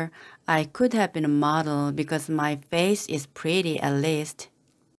taller, I could have been a model because my face is pretty at least.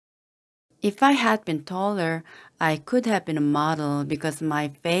 If I had been taller, I could have been a model because my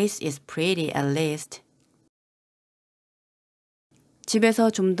face is pretty at least. 집에서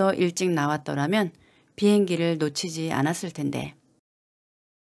좀 더 일찍 나왔더라면 비행기를 놓치지 않았을 텐데.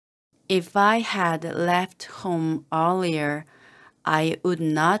 If I had left home earlier, I would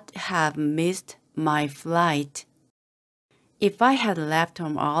not have missed my flight. If I had left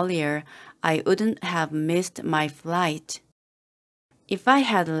home earlier, I wouldn't have missed my flight. If I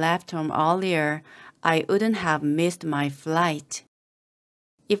had left home earlier, I wouldn't have missed my flight.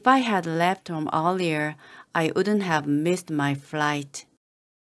 If I had left home earlier, I wouldn't have missed my flight.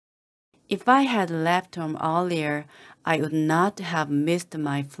 If I had left home earlier, I would not have missed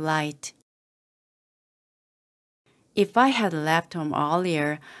my flight. If I had left home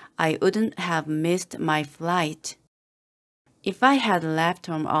earlier, I wouldn't have missed my flight. If I had left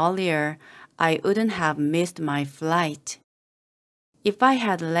home earlier, I wouldn't have missed my flight. If I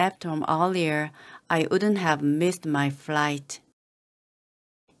had left home earlier, I wouldn't have missed my flight.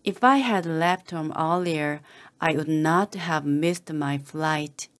 If I had left home earlier, I would not have missed my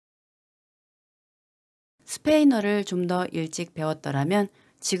flight. 스페인어를 좀 더 일찍 배웠더라면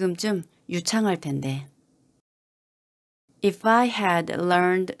지금쯤 유창할 텐데. If I had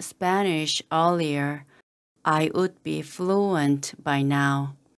learned Spanish earlier, I would be fluent by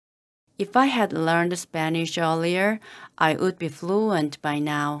now. If I had learned Spanish earlier, I would be fluent by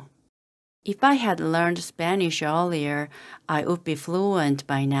now. If I had learned Spanish earlier, I would be fluent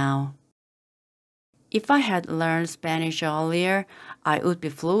by now. If I had learned Spanish earlier, I would be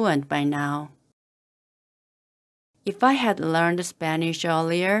fluent by now. If I had learned Spanish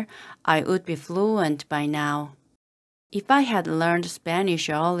earlier, I would be fluent by now. If I had learned Spanish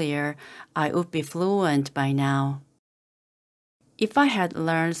earlier, I would be fluent by now. If I had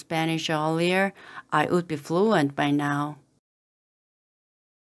learned Spanish earlier, I would be fluent by now.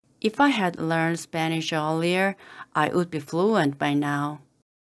 If I had learned Spanish earlier, I would be fluent by now.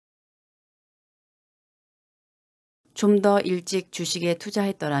 좀 더 일찍 주식에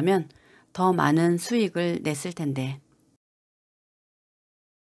투자했더라면 더 많은 수익을 냈을 텐데.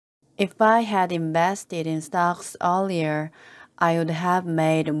 If I had invested in stocks earlier, I would have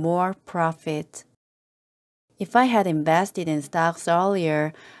made more profit. If I had invested in stocks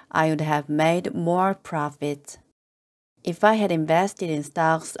earlier, I would have made more profit. If I had invested in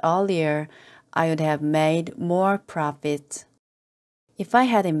stocks earlier, I would have made more profit. If I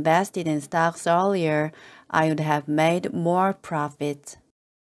had invested in stocks earlier, I would have made more profit.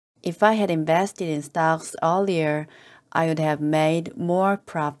 If I had invested in stocks earlier, I would have made more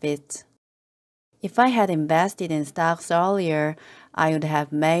profit. If I had invested in stocks earlier, I would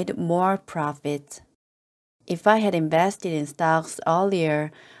have made more profit. If I had invested in stocks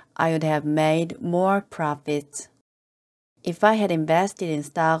earlier, I would have made more profit. If I had invested in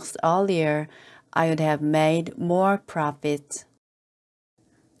stocks earlier, I would have made more profit.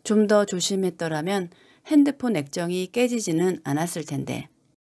 좀 더 조심했더라면 핸드폰 액정이 깨지지는 않았을 텐데.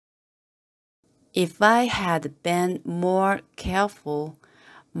 If I had been more careful,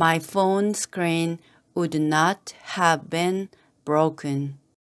 my phone screen would not have been broken.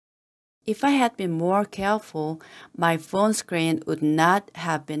 If I had been more careful, my phone screen would not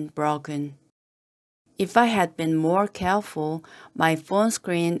have been broken. If I had been more careful, my phone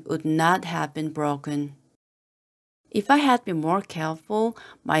screen would not have been broken. If I had been more careful,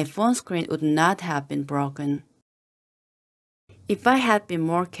 my phone screen would not have been broken. If I had been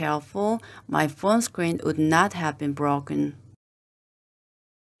more careful, my phone screen would not have been broken.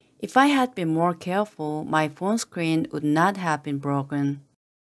 If I had been more careful, my phone screen would not have been broken.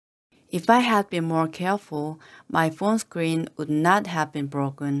 If I had been more careful, my phone screen would not have been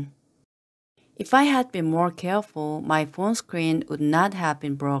broken. If I had been more careful, my phone screen would not have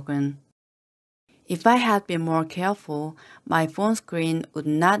been broken. If I had been more careful, my phone screen would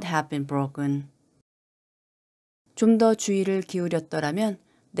not have been broken. 좀 더 주의를 기울였더라면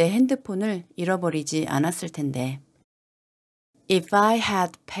내 핸드폰을 잃어버리지 않았을 텐데. If I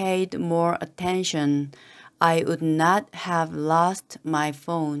had paid more attention, I would not have lost my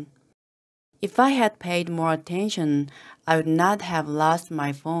phone. If I had paid more attention, I would not have lost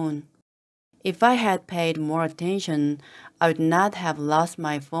my phone. If I had paid more attention, I would not have lost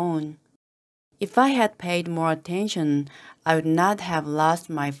my phone. If I had paid more attention, I would not have lost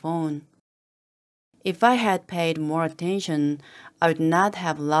my phone. If I had paid more attention, I would not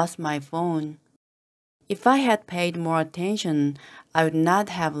have lost my phone. If I had paid more attention, I would not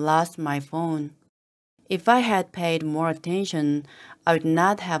have lost my phone. If I had paid more attention, I would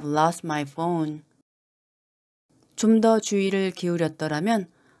not have lost my phone. 좀 더 주의를 기울였더라면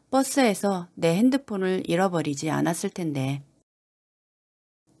버스에서 내 핸드폰을 잃어버리지 않았을 텐데.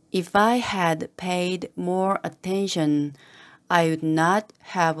 If I had paid more attention, I would not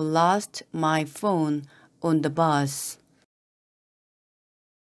have lost my phone on the bus.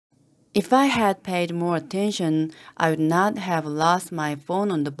 If I had paid more attention, I would not have lost my phone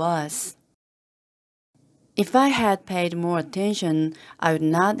on the bus. If I had paid more attention, I would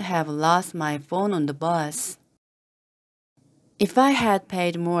not have lost my phone on the bus. If I had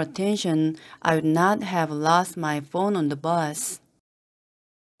paid more attention, I would not have lost my phone on the bus.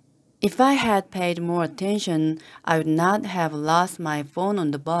 If I had paid more attention, I would not have lost my phone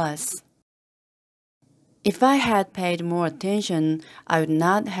on the bus. If I had paid more attention, I would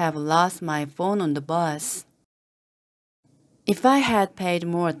not have lost my phone on the bus. If I had paid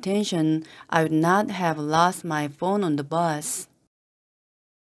more attention, I would not have lost my phone on the bus.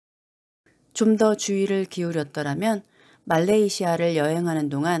 좀 더 주의를 기울였더라면 말레이시아를 여행하는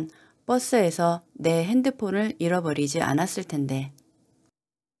동안 버스에서 내 핸드폰을 잃어버리지 않았을 텐데.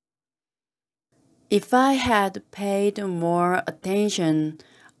 If I had paid more attention,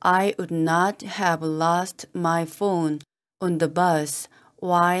 I would not have lost my phone on the bus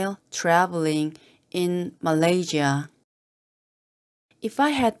while traveling in Malaysia. If I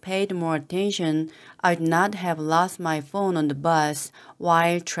had paid more attention, I would not have lost my phone on the bus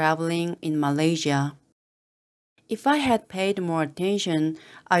while traveling in Malaysia. If I had paid more attention,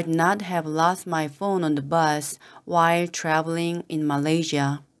 I would not have lost my phone on the bus while traveling in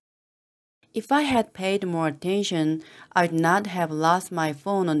Malaysia. If I had paid more attention, I would not have lost my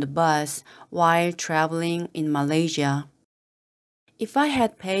phone on the bus while traveling in Malaysia. If I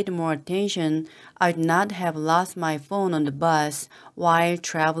had paid more attention, I would not have lost my phone on the bus while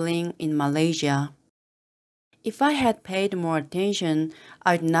traveling in Malaysia. If I had paid more attention,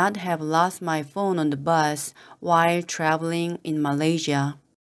 I would not have lost my phone on the bus while traveling in Malaysia.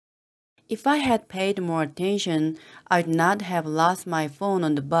 If I had paid more attention, I would not have lost my phone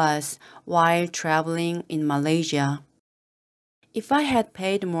on the bus while traveling in Malaysia. If I had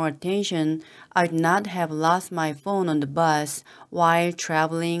paid more attention, I'd not have lost my phone on the bus while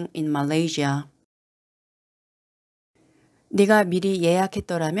traveling in Malaysia. 네가 미리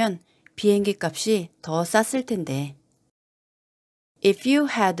예약했더라면 비행기 값이 더 쌌을 텐데. If you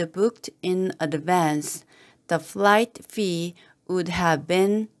had booked in advance, the flight fee would have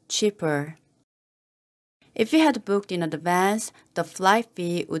been cheaper. If you had booked in advance, the flight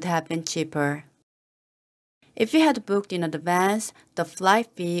fee would have been cheaper. If you had booked in advance, the flight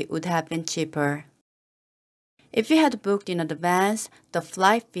fee would have been cheaper. If you had booked in advance, the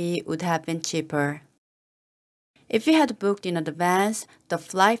flight fee would have been cheaper. If you had booked in advance, the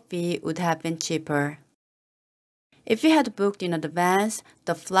flight fee would have been cheaper. If you had booked in advance,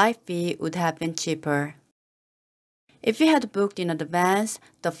 the flight fee would have been cheaper. If you had booked in advance,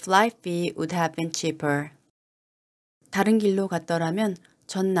 the flight fee would have been cheaper. 다른 길로 갔더라면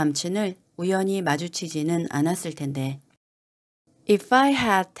전 남친을 우연히 마주치지는 않았을 텐데. If I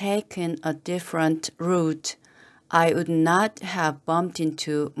had taken a different route, I would not have bumped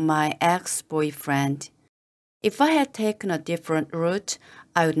into my ex-boyfriend. If I had taken a different route,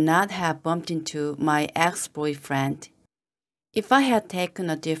 I would not have bumped into my ex-boyfriend. If I had taken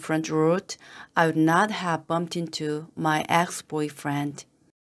a different route, I would not have bumped into my ex-boyfriend.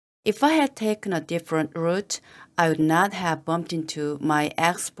 If I had taken a different route, I would not have bumped into my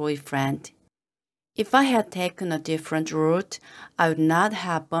ex-boyfriend. If I had taken a different route, I would not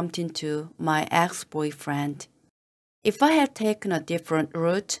have bumped into my ex-boyfriend. If I had taken a different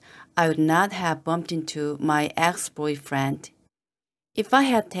route, I would not have bumped into my ex-boyfriend. If I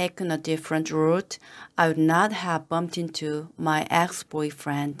had taken a different route, I would not have bumped into my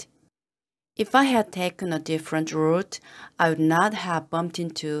ex-boyfriend. If I had taken a different route, I would not have bumped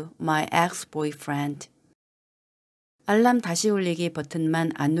into my ex-boyfriend. 알람 다시 울리기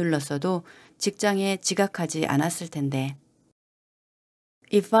버튼만 안 눌렀어도 직장에 지각하지 않았을 텐데.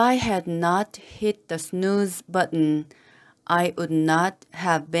 If I had not hit the snooze button, I would not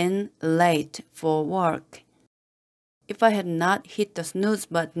have been late for work. If I had not hit the snooze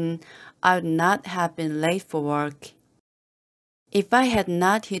button, I would not have been late for work. If I had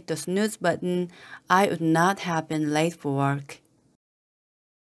not hit the snooze button, I would not have been late for work.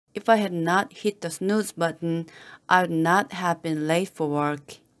 If I had not hit the snooze button, I would not have been late for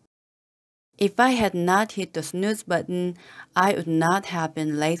work. If I had not hit the snooze button, I would not have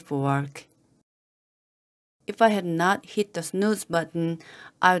been late for work. If I had not hit the snooze button,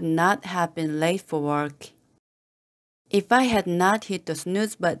 I would not have been late for work. If I had not hit the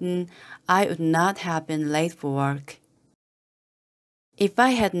snooze button, I would not have been late for work. If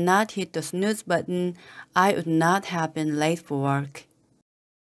I had not hit the snooze button, I would not have been late for work.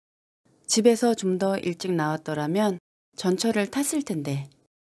 집에서 좀 더 일찍 나왔더라면 전철을 탔을 텐데.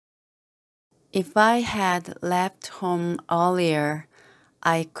 If I had left home earlier,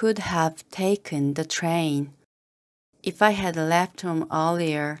 I could have taken the train. If I had left home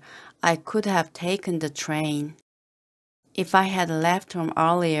earlier, I could have taken the train. If I had left home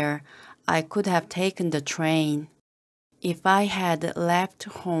earlier, I could have taken the train. If I had left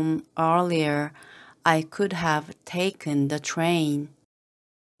home earlier, I could have taken the train.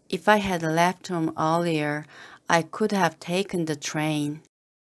 If I had left home earlier, I could have taken the train.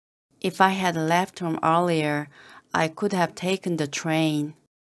 If I had left home earlier, I could have taken the train.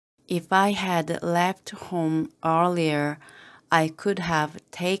 If I had left home earlier, I could have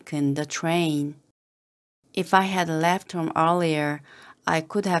taken the train. If I had left home earlier, I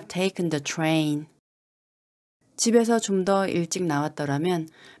could have taken the train. 집에서 좀 더 일찍 나왔더라면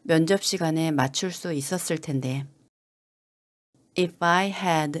면접 시간에 맞출 수 있었을 텐데. If I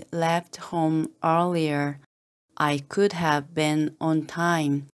had left home earlier, I could have been on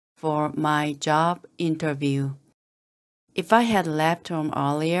time for my job interview. If I had left home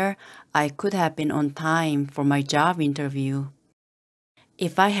earlier, I could have been on time for my job interview.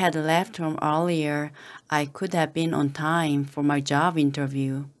 If I had left home earlier, I could have been on time for my job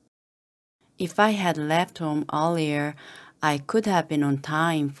interview. If I had left home earlier, I could have been on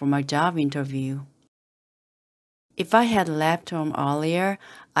time for my job interview. If I had left home earlier,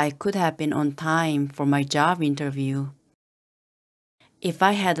 I could have been on time for my job interview. If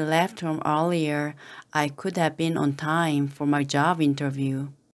I had left home earlier, I could have been on time for my job interview.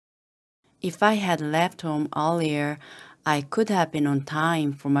 If I had left home earlier, I could have been on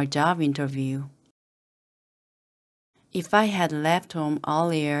time for my job interview. If I had left home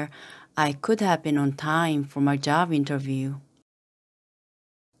earlier, I could have been on time for my job interview.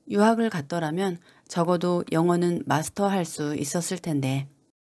 유학을 갔더라면 적어도 영어는 마스터할 수 있었을 텐데.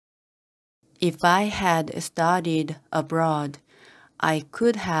 If I had studied abroad, I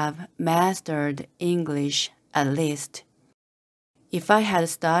could have mastered English at least. If I had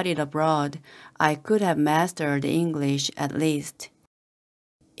studied abroad, I could have mastered English at least.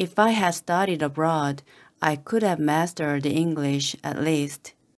 If I had studied abroad, I could have mastered English at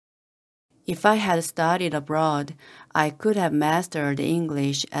least. If I had studied abroad, I could have mastered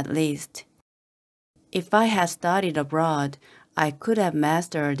English at least. If I had studied abroad, I could have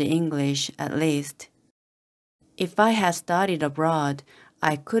mastered English at least. If I had studied abroad,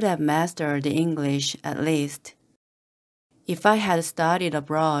 I could have mastered English at least. If I had studied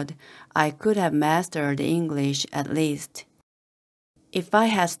abroad, I could have mastered English at least. If I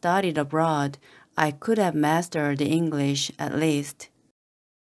had studied abroad, I could have mastered English at least.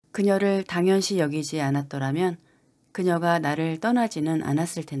 그녀를 당연시 여기지 않았더라면 그녀가 나를 떠나지는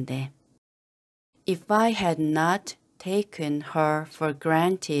않았을 텐데. If I had not taken her for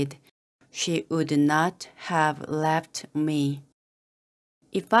granted, she would not have left me.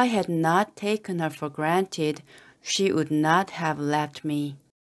 If I had not taken her for granted, she would not have left me.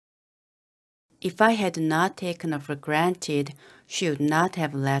 If I had not taken her for granted, she would not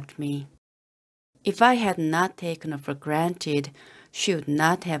have left me. If I had not taken her for granted, she would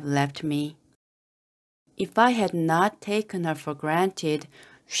not have left me. If I had not taken her for granted,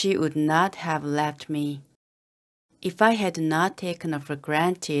 she would not have left me. If I had not taken her for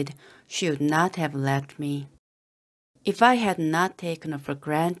granted, she would not have left me. If I had not taken her for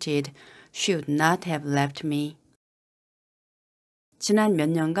granted, she would not have left me. 지난 몇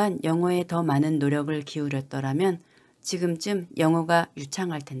년간 영어에 더 많은 노력을 기울였더라면 지금쯤 영어가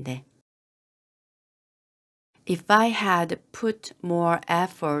유창할 텐데. If I had put more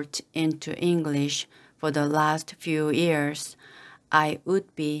effort into English for the last few years, I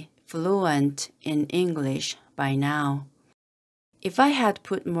would be fluent in English by now. If I had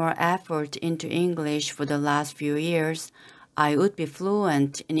put more effort into English for the last few years, I would be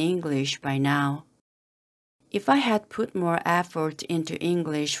fluent in English by now. If I had put more effort into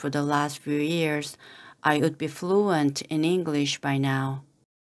English for the last few years, I would be fluent in English by now.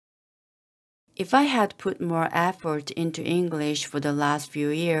 If I had put more effort into English for the last few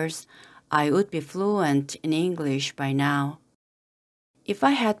years, I would be fluent in English by now. If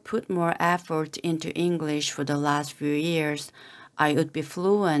I had put more effort into English for the last few years, I would be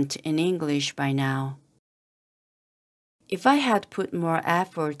fluent in English by now. If I had put more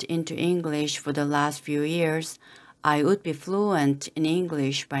effort into English for the last few years, I would be fluent in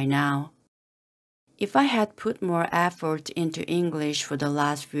English by now. If I had put more effort into English for the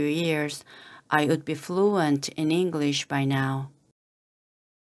last few years, I would be fluent in English by now.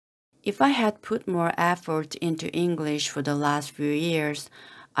 If I had put more effort into English for the last few years,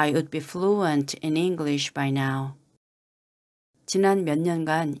 I would be fluent in English by now. 지난 몇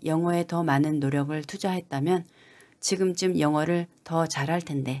년간 영어에 더 많은 노력을 투자했다면 지금쯤 영어를 더 잘할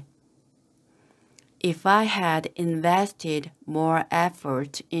텐데. If I had invested more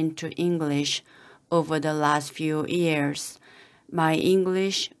effort into English over the last few years, my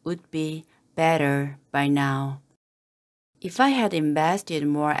English would be better by now. If I had invested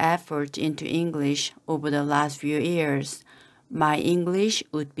more effort into English over the last few years, my English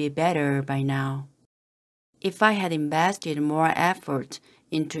would be better by now. If I had invested more effort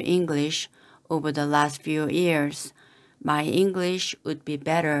into English over the last few years, my English would be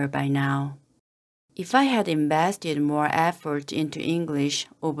better by now. If I had invested more effort into English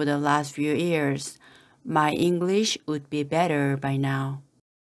over the last few years, my English would be better by now.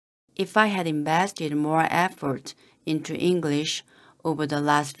 If I had invested more effort into English over the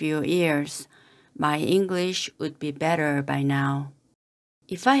last few years, my English would be better by now.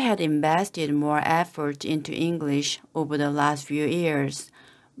 If I had invested more effort into English over the last few years,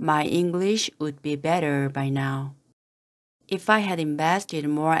 my English would be better by now. If I had invested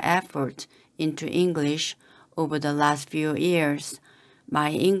more effort into English over the last few years,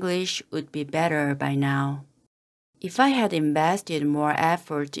 my English would be better by now. If I had invested more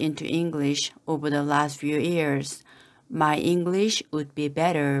effort into English over the last few years, my English would be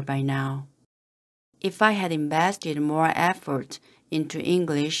better by now. If I had invested more effort into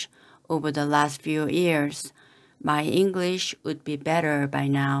English over the last few years, my English would be better by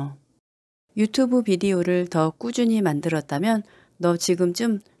now. 유튜브 비디오를 더 꾸준히 만들었다면 너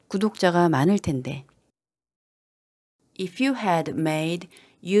지금쯤 구독자가 많을 텐데. If you had made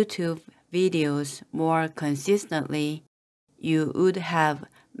YouTube videos more consistently, you would have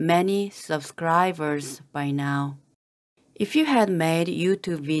many subscribers by now. If you had made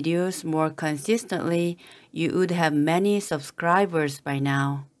YouTube videos more consistently, you would have many subscribers by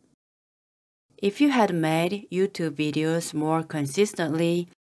now. If you had made YouTube videos more consistently,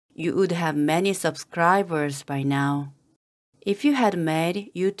 you would have many subscribers by now. If you had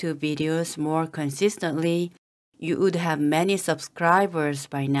made YouTube videos more consistently, you would have many subscribers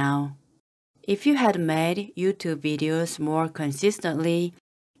by now. If you had made YouTube videos more consistently,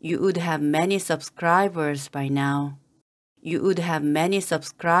 you would have many subscribers by now. You would have many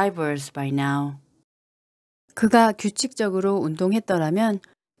subscribers by now. 그가 규칙적으로 운동했더라면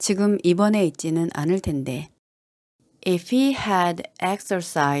지금 입원해 있지는 않을 텐데. If he had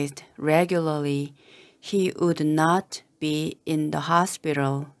exercised regularly, he would not be in the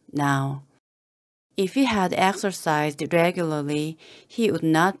hospital now. If he had exercised regularly, he would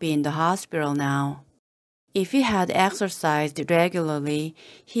not be in the hospital now. If he had exercised regularly,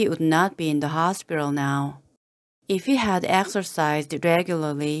 he would not be in the hospital now. If he had exercised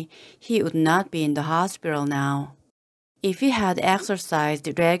regularly, he would not be in the hospital now. If he had exercised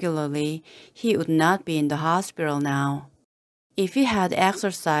regularly, he would not be in the hospital now. If he had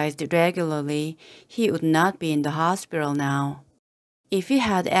exercised regularly, he would not be in the hospital now. If he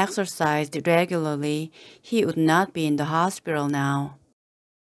had exercised regularly, he would not be in the hospital now.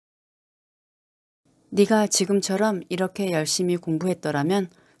 네가 지금처럼 이렇게 열심히 공부했더라면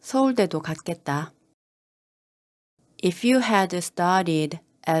서울대도 갔겠다. If you had studied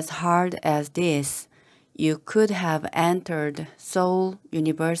as hard as this, you could have entered Seoul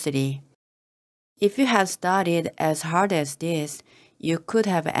University. If you had studied as hard as this, you could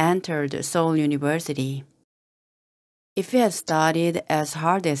have entered Seoul University. If you had studied as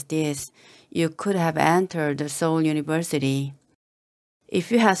hard as this, you could have entered Seoul University. If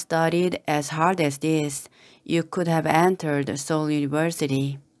you had studied as hard as this, you could have entered Seoul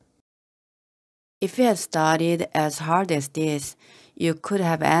University. If you had studied as hard as this, you could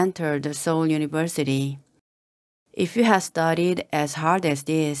have entered Seoul University. If you had studied as hard as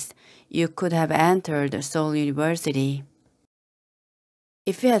this, you could have entered Seoul University.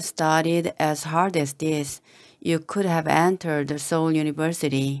 If you had studied as hard as this, you could have entered Seoul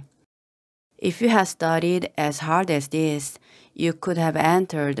University. If you had studied as hard as this, you could have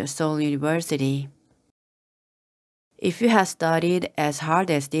entered Seoul University. If you had studied as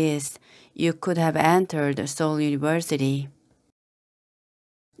hard as this, you could have entered Seoul University.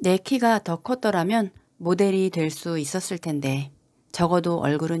 내 키가 더 컸더라면 모델이 될 수 있었을 텐데 적어도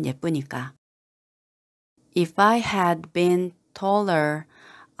얼굴은 예쁘니까. If I had been taller,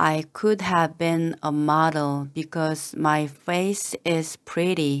 I could have been a model because my face is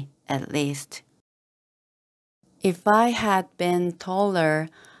pretty at least. If I had been taller,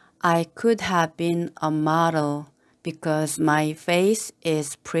 I could have been a model because my face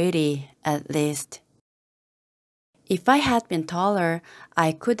is pretty at least. If I had been taller,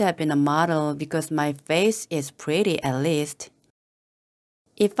 I could have been a model because my face is pretty at least.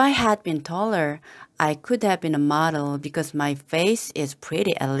 If I had been taller, I could have been a model because my face is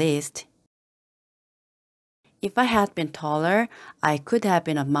pretty at least. If I had been taller, I could have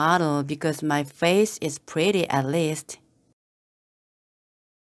been a model because my face is pretty at least.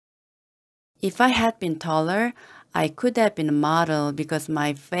 If I had been taller, I could have been a model because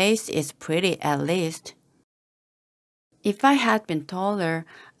my face is pretty at least. If I had been taller,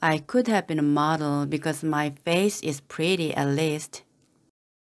 I could have been a model because my face is pretty at least.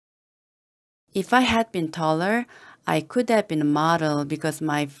 If I had been taller, I could have been a model because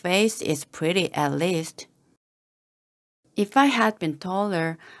my face is pretty at least. If I had been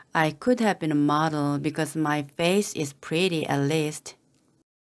taller, I could have been a model because my face is pretty at least.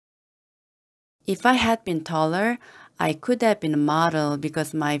 If I had been taller, I could have been a model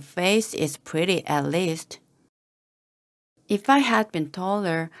because my face is pretty at least. If I had been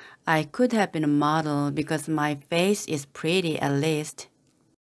taller, I could have been a model because my face is pretty at least.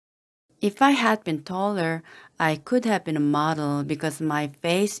 If I had been taller, I could have been a model because my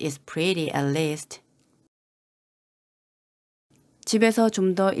face is pretty at least. 집에서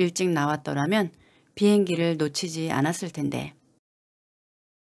좀 더 일찍 나왔더라면 비행기를 놓치지 않았을 텐데.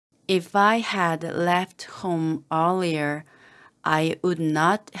 If I had left home earlier, I would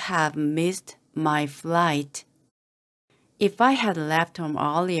not have missed my flight. If I had left home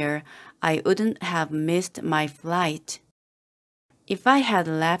earlier, I wouldn't have missed my flight. If I had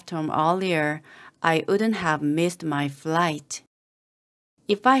left home earlier, I wouldn't have missed my flight.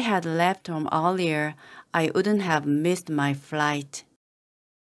 If I had left home earlier, I wouldn't have missed my flight.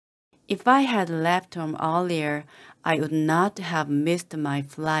 If I had left home earlier, I would not have missed my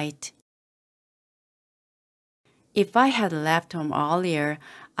flight. If I had left home earlier,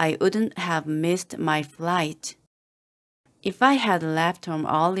 I wouldn't have missed my flight. If I had left home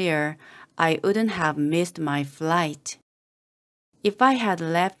earlier, I wouldn't have missed my flight. If I had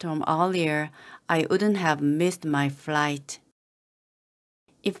left home earlier, I wouldn't have missed my flight.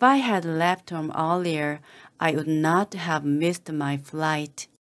 If I had left home earlier, I would not have missed my flight.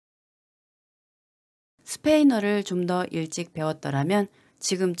 스페인어를 좀 더 일찍 배웠더라면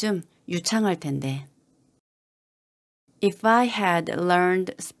지금쯤 유창할 텐데. If I had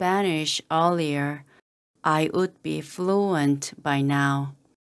learned Spanish earlier, I would be fluent by now.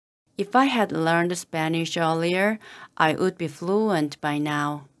 If I had learned Spanish earlier, I would be fluent by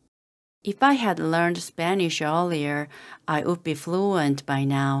now. If I had learned Spanish earlier, I would be fluent by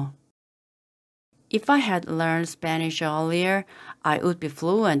now. If I had learned Spanish earlier, I would be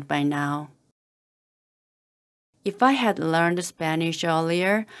fluent by now. If I had learned Spanish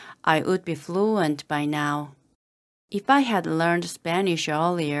earlier, I would be fluent by now. If I had learned Spanish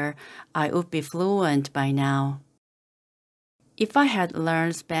earlier, I would be fluent by now. If I had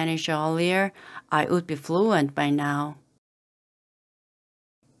learned Spanish earlier, I would be fluent by now.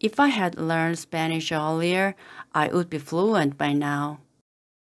 If I had learned Spanish earlier, I would be fluent by now.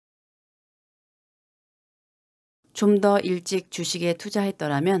 좀 더 일찍 주식에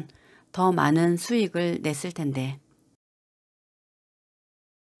투자했더라면 더 많은 수익을 냈을 텐데.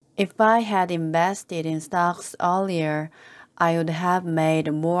 If I had invested in stocks earlier, I would have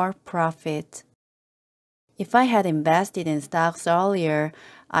made more profit. If I had invested in stocks earlier,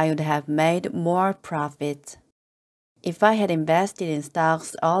 I would have made more profit. If I had invested in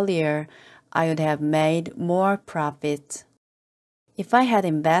stocks earlier, I would have made more profit. If I had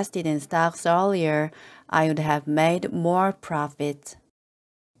invested in stocks earlier, I would have made more profit.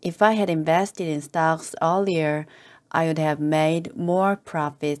 If I had invested in stocks earlier, I would have made more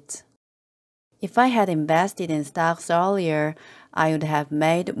profit. If I had invested in stocks earlier, I would have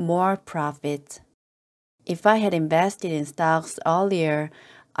made more profit. If I had invested in stocks earlier,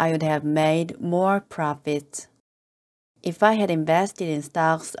 I would have made more profit. If I had invested in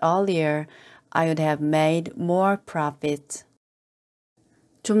stocks earlier, I would have made more profit.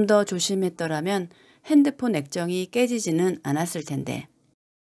 좀 더 조심했더라면 핸드폰 액정이 깨지지는 않았을 텐데.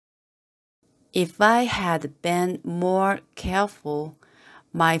 If I had been more careful,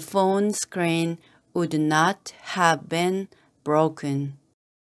 my phone screen would not have been broken.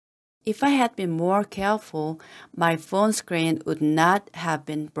 If I had been more careful, my phone screen would not have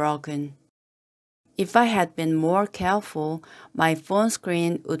been broken. If I had been more careful, my phone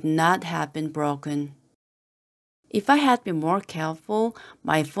screen would not have been broken. If I had been more careful,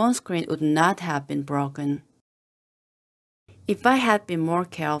 my phone screen would not have been broken. If I had been more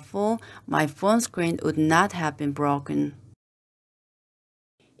careful, my phone screen would not have been broken.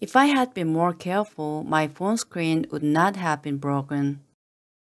 If I had been more careful, my phone screen would not have been broken.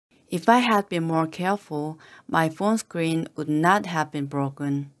 If I had been more careful, my phone screen would not have been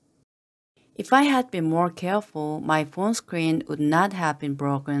broken. If I had been more careful, my phone screen would not have been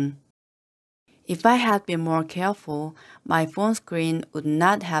broken. If I had been more careful, my phone screen would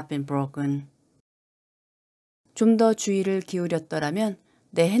not have been broken. 좀 더 주의를 기울였더라면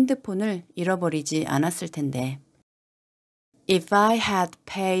내 핸드폰을 잃어버리지 않았을 텐데. If I had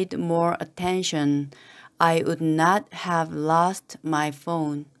paid more attention, I would not have lost my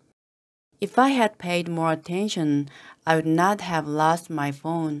phone. If I had paid more attention, I would not have lost my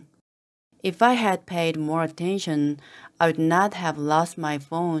phone. If I had paid more attention, I would not have lost my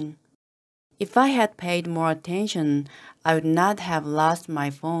phone. If I had paid more attention, I would not have lost my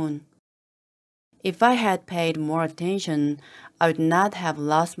phone. If I had paid more attention, I would not have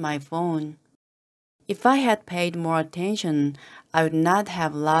lost my phone. If I had paid more attention, I would not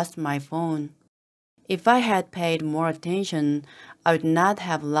have lost my phone. If I had paid more attention, I would not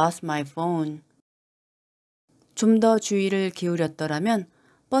have lost my phone. 좀 더 주의를 기울였더라면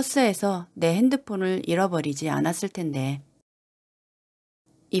버스에서 내 핸드폰을 잃어버리지 않았을 텐데.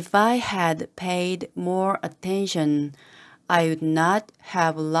 If I had paid more attention, I would not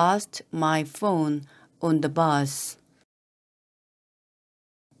have lost my phone on the bus.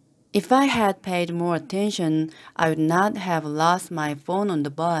 If I had paid more attention, I would not have lost my phone on the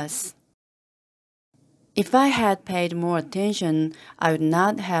bus. If I had paid more attention, I would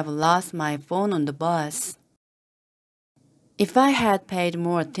not have lost my phone on the bus. If I had paid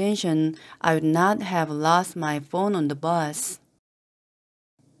more attention, I would not have lost my phone on the bus.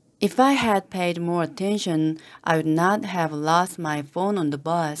 If I had paid more attention, I would not have lost my phone on the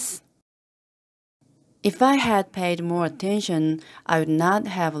bus. If I had paid more attention, I would not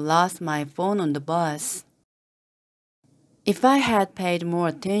have lost my phone on the bus. If I had paid more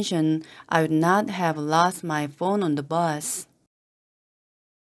attention, I would not have lost my phone on the bus.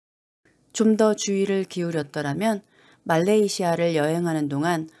 좀 더 주의를 기울였더라면 말레이시아를 여행하는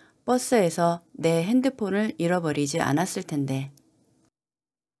동안 버스에서 내 핸드폰을 잃어버리지 않았을 텐데.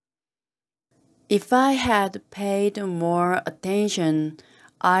 If I had paid more attention,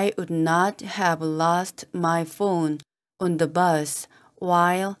 I would not have lost my phone on the bus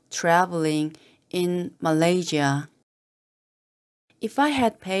while traveling in Malaysia. If I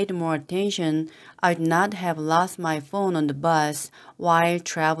had paid more attention, I'd not have lost my phone on the bus while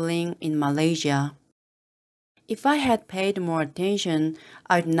traveling in Malaysia. If I had paid more attention,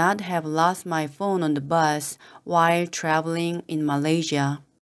 I'd not have lost my phone on the bus while traveling in Malaysia.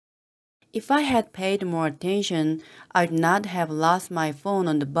 If I had paid more attention, I'd not have lost my phone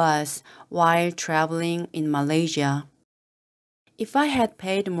on the bus while traveling in Malaysia. If I had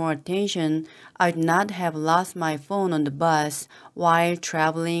paid more attention, I'd not have lost my phone on the bus while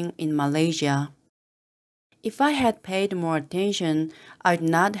traveling in Malaysia. If I had paid more attention, I'd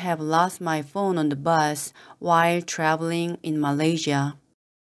not have lost my phone on the bus while traveling in Malaysia.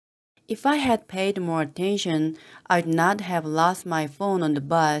 If I had paid more attention, I'd not have lost my phone on the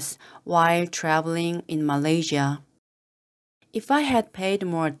bus while traveling in Malaysia. If I had paid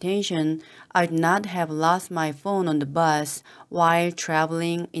more attention, I'd not have lost my phone on the bus while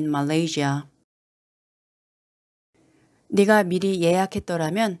traveling in Malaysia. 네가 미리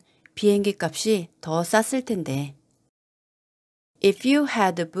예약했더라면 비행기 값이 더 쌌을 텐데. If you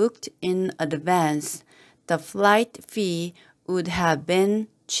had booked in advance, the flight fee would have been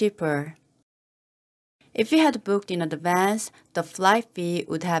cheaper. If you had booked in advance, the flight fee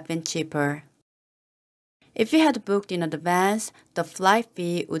would have been cheaper. If you had booked in advance, the flight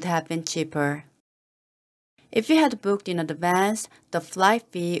fee would have been cheaper. If you had booked in advance, the flight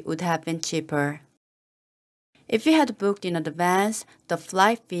fee would have been cheaper. If you had booked in advance, the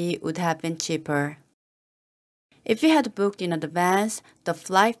flight fee would have been cheaper. If you had booked in advance, the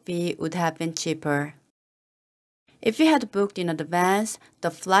flight fee would have been cheaper. If you had booked in advance,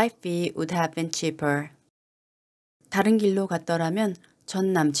 the flight fee would have been cheaper. 다른 길로 갔더라면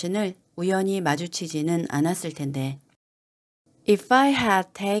전 남친을 우연히 마주치지는 않았을 텐데. If I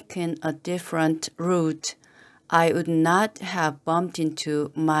had taken a different route, I would not have bumped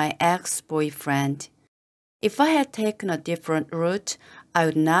into my ex-boyfriend. If I had taken a different route, I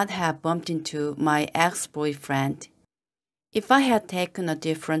would not have bumped into my ex-boyfriend. If I had taken a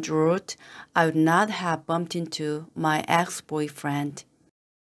different route, I would not have bumped into my ex-boyfriend.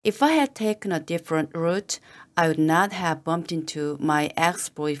 If I had taken a different route, I would not have bumped into my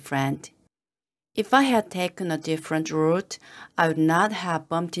ex-boyfriend. If I had taken a different route, I would not have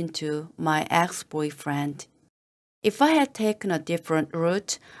bumped into my ex-boyfriend. If I had taken a different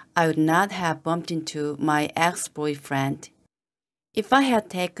route, I would not have bumped into my ex-boyfriend. If I had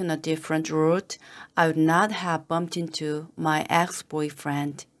taken a different route, I would not have bumped into my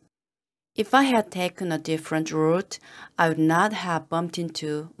ex-boyfriend. If I had taken a different route, I would not have bumped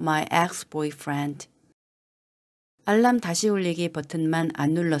into my ex-boyfriend. 알람 다시 울리기 버튼만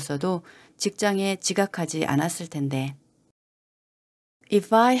안 눌렀어도 직장에 지각하지 않았을 텐데.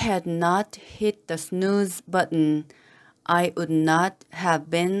 If I had not hit the snooze button, I would not have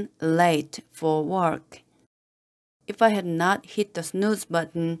been late for work. If I had not hit the snooze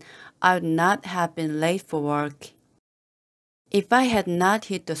button, I would not have been late for work. If I had not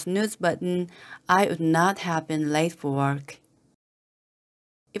hit the snooze button, I would not have been late for work.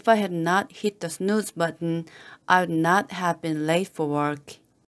 If I had not hit the snooze button, I would not have been late for work.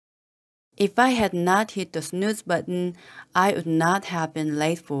 If I had not hit the snooze button, I would not have been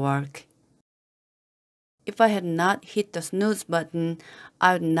late for work. If I had not hit the snooze button,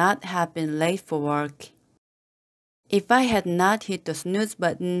 I would not have been late for work. If I had not hit the snooze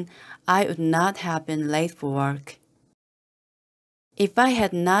button, I would not have been late for work. If I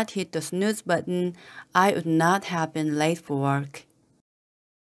had not hit the snooze button, I would not have been late for work.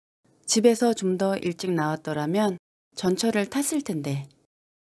 집에서 좀 더 일찍 나왔더라면 전철을 탔을 텐데.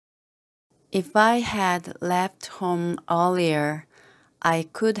 If I had left home earlier, I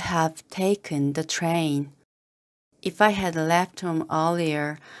could have taken the train. If I had left home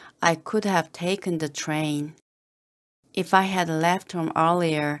earlier, I could have taken the train. If I had left home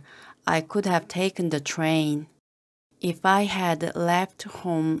earlier, I could have taken the train. If I had left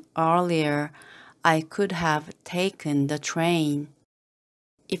home earlier, I could have taken the train.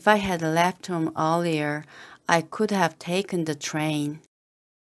 If I had left home earlier, I could have taken the train.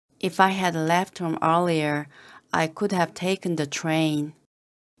 If I had left home earlier, I could have taken the train.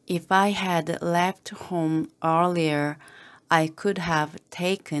 If I had left home earlier, I could have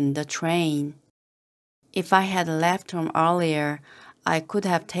taken the train. If I had left home earlier, I could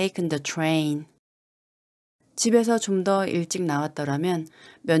have taken the train. 집에서 좀 더 일찍 나왔더라면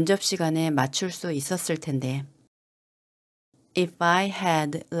면접 시간에 맞출 수 있었을 텐데. If I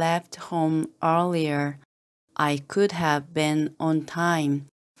had left home earlier, I could have been on time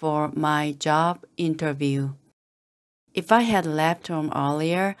for my job interview. If I had left home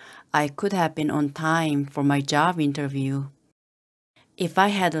earlier, I could have been on time for my job interview. If I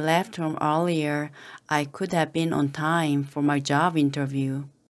had left home earlier, I could have been on time for my job interview.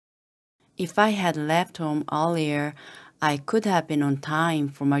 If I had left home earlier, I could have been on time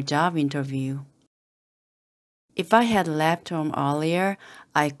for my job interview. If I had left home earlier,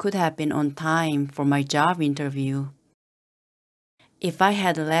 I could have been on time for my job interview. If I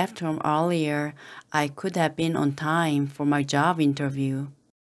had left home earlier, I could have been on time for my job interview.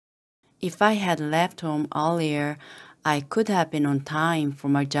 If I had left home earlier, I could have been on time for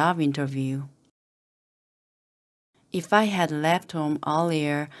my job interview. If I had left home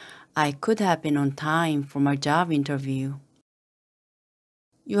earlier, I could have been on time for my job interview.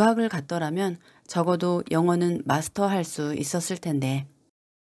 유학을 갔더라면 적어도 영어는 마스터할 수 있었을 텐데.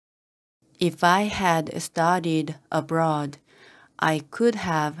 If I had studied abroad, I could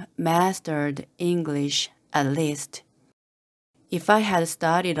have mastered English at least. If I had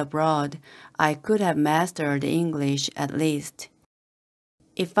studied abroad, I could have mastered English at least.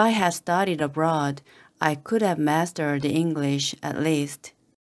 If I had studied abroad, I could have mastered English at least.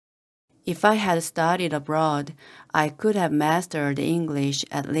 If I had studied abroad, I could have mastered English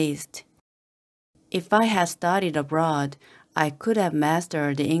at least. If I had studied abroad, I could have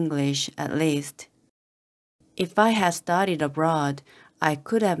mastered English at least. If I had studied abroad, I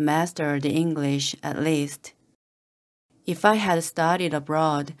could have mastered English at least. If I had studied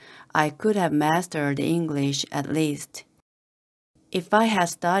abroad, I could have mastered English at least. If I had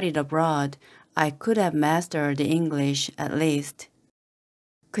studied abroad, I could have mastered English at least.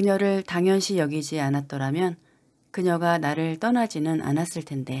 그녀를 당연시 여기지 않았더라면 그녀가 나를 떠나지는 않았을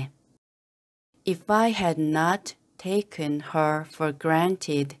텐데. If I had not taken her for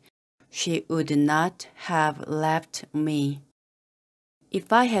granted, she would not have left me.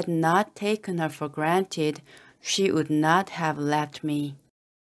 If I had not taken her for granted, she would not have left me.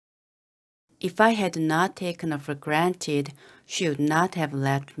 If I had not taken her for granted, she would not have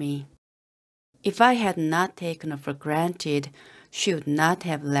left me. If I had not taken her for granted, she would not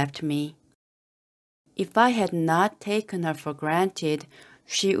have left me. If I had not taken her for granted,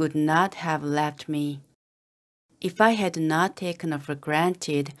 she would not have left me. If I had not taken her for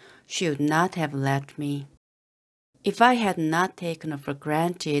granted, she would not have left me. If I had not taken her for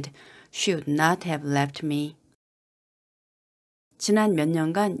granted, she would not have left me. 지난 몇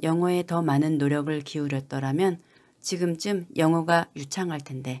년간 영어에 더 많은 노력을 기울였더라면 지금쯤 영어가 유창할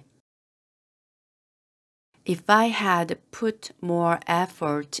텐데. If I had put more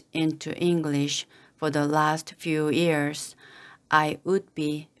effort into English for the last few years, I would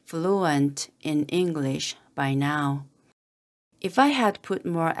be fluent in English by now. If I had put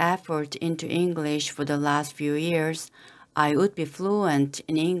more effort into English for the last few years, I would be fluent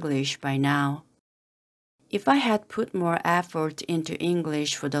in English by now. If I had put more effort into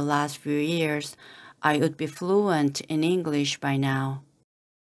English for the last few years, I would be fluent in English by now.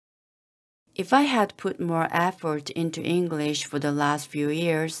 If I had put more effort into English for the last few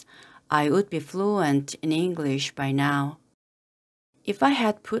years, I would be fluent in English by now. If I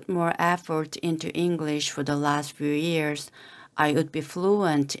had put more effort into English for the last few years, I would be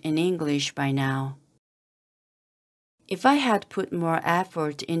fluent in English by now. If I had put more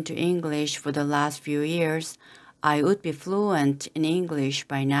effort into English for the last few years, I would be fluent in English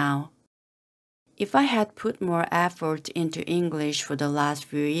by now. If I had put more effort into English for the last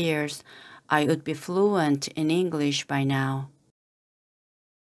few years, I would be fluent in English by now.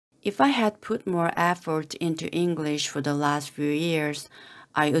 If I had put more effort into English for the last few years,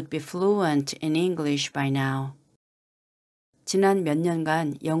 I would be fluent in English by now. 지난 몇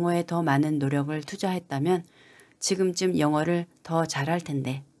년간 영어에 더 많은 노력을 투자했다면 지금쯤 영어를 더 잘할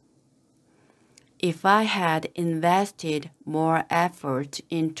텐데. If I had invested more effort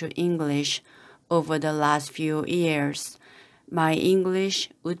into English over the last few years, my English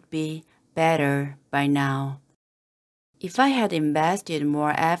would be better by now. If I had invested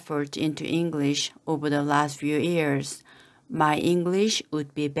more effort into English over the last few years, my English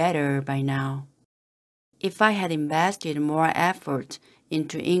would be better by now. If I had invested more effort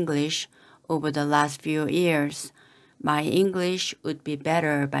into English over the last few years, my English would be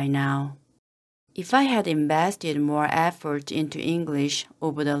better by now. If I had invested more effort into English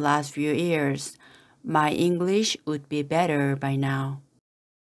over the last few years, my English would be better by now.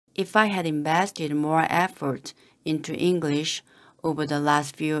 If I had invested more effort into English over the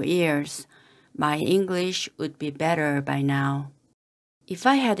last few years, my English would be better by now. If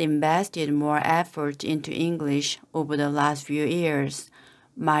I had invested more effort into English over the last few years,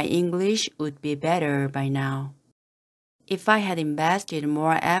 my English would be better by now. If I had invested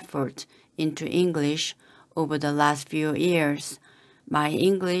more effort into English over the last few years, my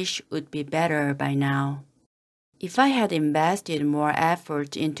English would be better by now. If I had invested more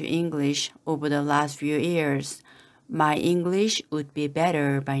effort into English over the last few years, my English would be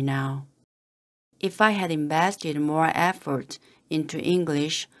better by now. If I had invested more effort into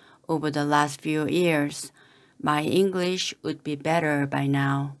English over the last few years, my English would be better by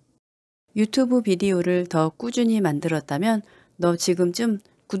now. 유튜브 비디오를 더 꾸준히 만들었다면 너 지금쯤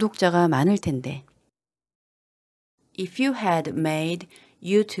구독자가 많을 텐데. If you had made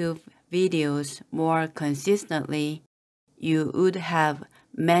YouTube videos more consistently, you would have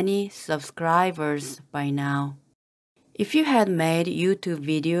many subscribers by now. If you had made YouTube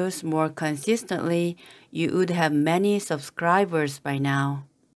videos more consistently, you would have many subscribers by now.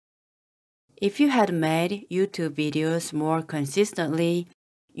 If you had made YouTube videos more consistently,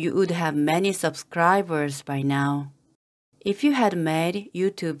 you would have many subscribers by now. If you had made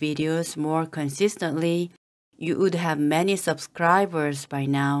YouTube videos more consistently, you would have many subscribers by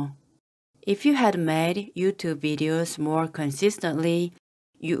now. If you had made YouTube videos more consistently,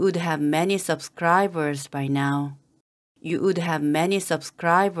 you would have many subscribers by now. You would have many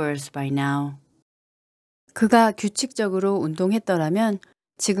subscribers by now. 그가 규칙적으로 운동했더라면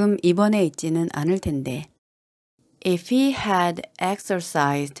지금 입원해 있지는 않을 텐데. If he had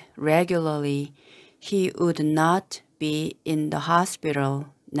exercised regularly, he would not be in the hospital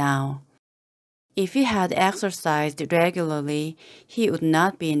now. If he had exercised regularly, he would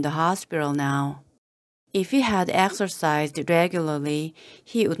not be in the hospital now. If he had exercised regularly,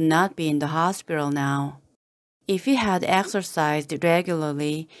 he would not be in the hospital now. If he had exercised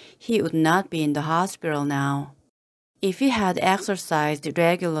regularly, he would not be in the hospital now. If he had exercised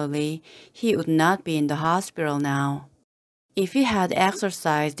regularly, he would not be in the hospital now. If he had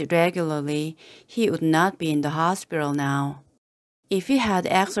exercised regularly, he would not be in the hospital now. If he had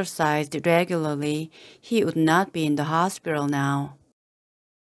exercised regularly, he would not be in the hospital now.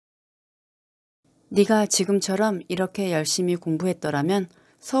 네가 지금처럼 이렇게 열심히 공부했더라면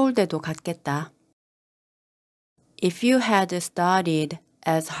서울대도 갔겠다. If you had studied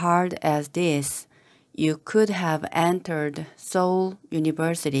as hard as this, you could have entered Seoul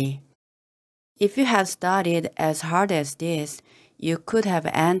University. If you had studied as hard as this, you could have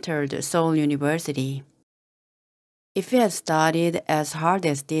entered Seoul University. If you had studied as hard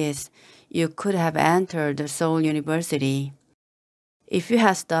as this, you could have entered Seoul University. If you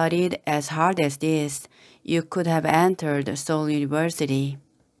had studied as hard as this, you could have entered Seoul University.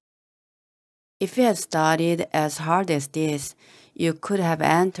 If you had studied as hard as this, you could have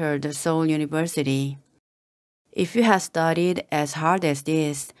entered Seoul University. If you had studied as hard as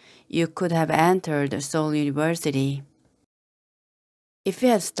this, you could have entered Seoul University. If you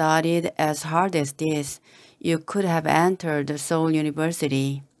had studied as hard as this, you could have entered Seoul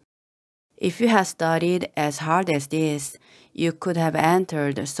University. If you had studied as hard as this, you could have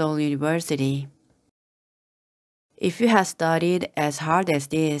entered Seoul University. If you had studied as hard as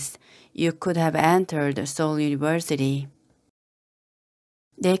this, you could have entered Seoul University.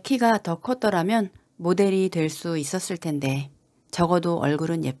 내 키가 더 컸더라면 모델이 될 수 있었을 텐데 적어도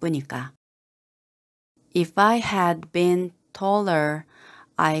얼굴은 예쁘니까. If I had been taller,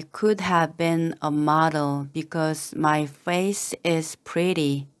 I could have been a model because my face is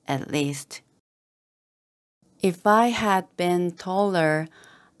pretty at least. If I had been taller,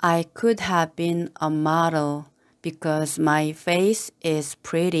 I could have been a model because my face is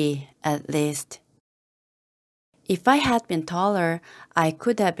pretty at least. If I had been taller, I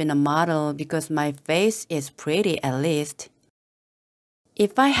could have been a model because my face is pretty at least.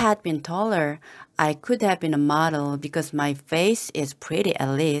 If I had been taller, I could have been a model because my face is pretty at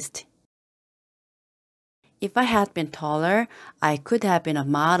least. If I had been taller, I could have been a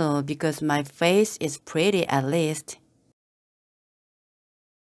model because my face is pretty at least.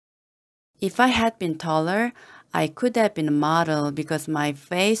 If I had been taller, I could have been a model because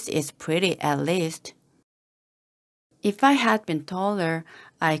my face is pretty at least. If I had been taller,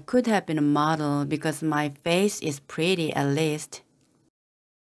 I could have been a model because my face is pretty at least.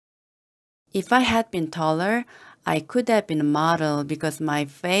 If I had been taller, I could have been a model because my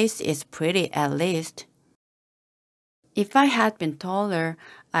face is pretty at least. If I had been taller,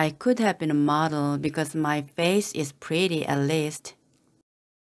 I could have been a model because my face is pretty at least.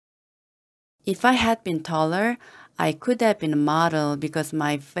 If I had been taller, I could have been a model because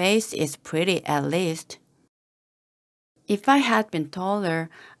my face is pretty at least. If I had been taller,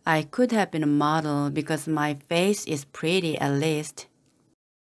 I could have been a model because my face is pretty at least.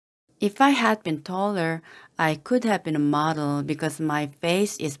 If I had been taller, I could have been a model because my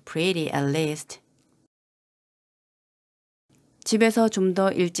face is pretty at least. 집에서 좀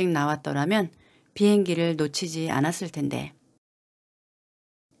더 일찍 나왔더라면 비행기를 놓치지 않았을 텐데.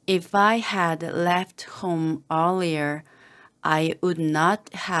 If I had left home earlier, I would not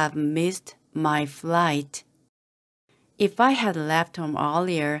have missed my flight. If I had left home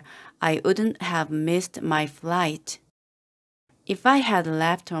earlier, I wouldn't have missed my flight. If I had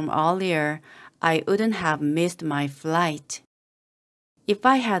left home earlier, I wouldn't have missed my flight. If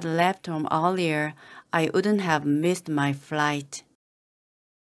I had left home earlier, I wouldn't have missed my flight.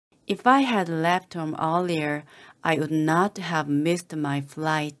 If I had left home earlier, I would not have missed my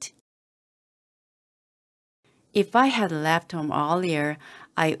flight. If I had left home earlier,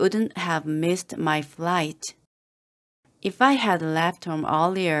 I wouldn't have missed my flight. If I had left home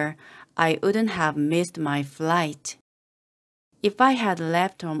earlier, I wouldn't have missed my flight. If I had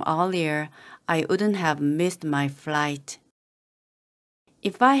left home earlier, I wouldn't have missed my flight.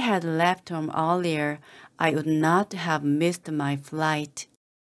 If I had left home earlier, I would not have missed my flight.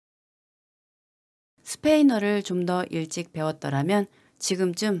 스페인어를 좀 더 일찍 배웠더라면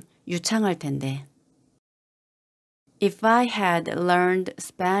지금쯤 유창할 텐데. If I had learned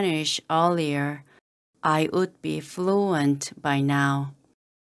Spanish earlier, I would be fluent by now.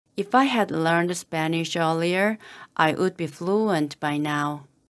 If I had learned Spanish earlier, I would be fluent by now.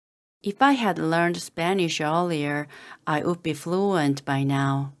 If I had learned Spanish earlier, I would be fluent by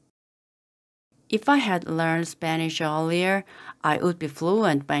now. If I had learned Spanish earlier, I would be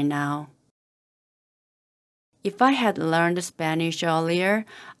fluent by now. If I had learned Spanish earlier,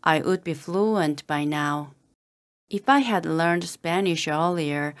 I would be fluent by now. If I had learned Spanish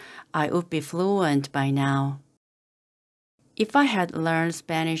earlier, I would be fluent by now. If I had learned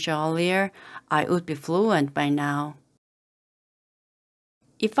Spanish earlier, I would be fluent by now.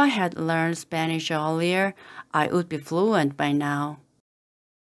 If I had learned Spanish earlier, I would be fluent by now.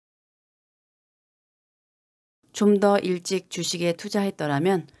 좀 더 일찍 주식에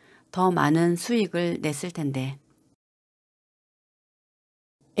투자했더라면 더 많은 수익을 냈을 텐데.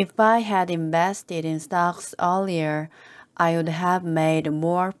 If I had invested in stocks earlier, I would have made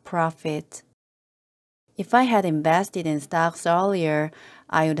more profit. If I had invested in stocks earlier,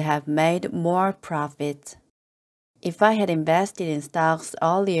 I would have made more profit. If I had invested in stocks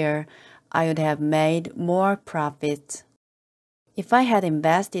earlier, I would have made more profit. If I had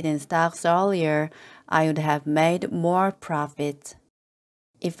invested in stocks earlier, I would have made more profit.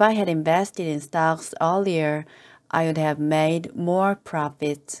 If I had invested in stocks earlier, I would have made more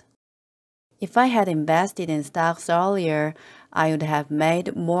profit. If I had invested in stocks earlier, I would have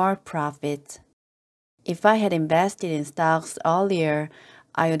made more profit. If I had invested in stocks earlier,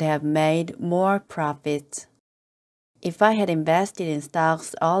 I would have made more profit. If I had invested in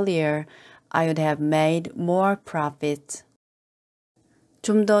stocks earlier, I would have made more profit.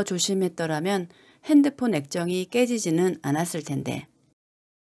 좀 더 조심했더라면 핸드폰 액정이 깨지지는 않았을 텐데.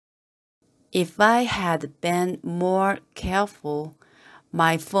 If I had been more careful,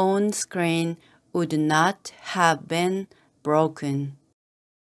 my phone screen would not have been broken.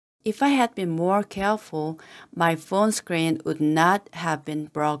 If I had been more careful, my phone screen would not have been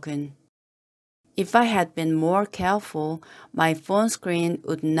broken. If I had been more careful, my phone screen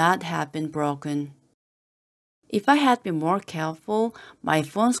would not have been broken. If I had been more careful, my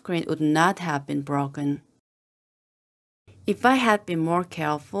phone screen would not have been broken. If I had been more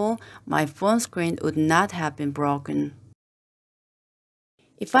careful, my phone screen would not have been broken.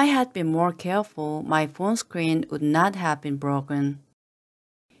 If I had been more careful, my phone screen would not have been broken.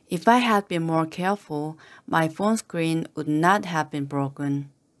 If I had been more careful, my phone screen would not have been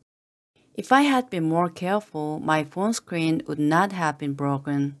broken. If I had been more careful, my phone screen would not have been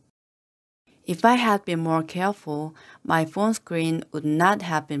broken. If I had been more careful, my phone screen would not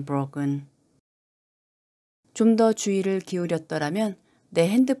have been broken. 좀 더 주의를 기울였더라면 내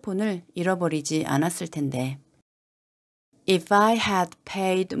핸드폰을 잃어버리지 않았을 텐데. If I had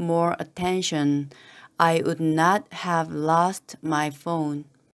paid more attention, I would not have lost my phone.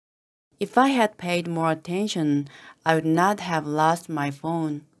 If I had paid more attention, I would not have lost my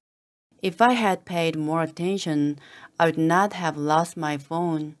phone. If I had paid more attention, I would not have lost my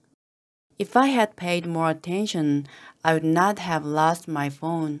phone. If I had paid more attention, I would not have lost my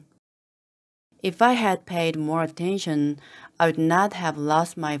phone. If I had paid more attention, I would not have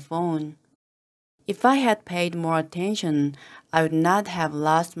lost my phone. If I had paid more attention, I would not have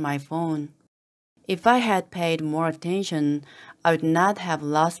lost my phone. If I had paid more attention, I would not have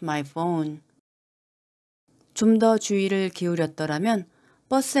lost my phone. 좀 더 주의를 기울였더라면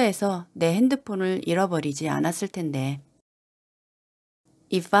버스에서 내 핸드폰을 잃어버리지 않았을 텐데.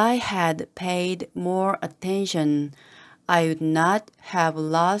 If I had paid more attention, I would not have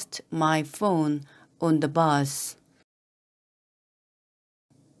lost my phone on the bus.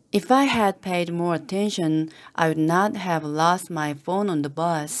 If I had paid more attention, I would not have lost my phone on the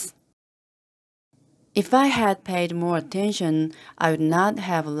bus. If I had paid more attention, I would not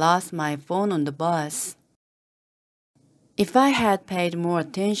have lost my phone on the bus. If I had paid more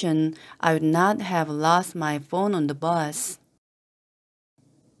attention, I would not have lost my phone on the bus.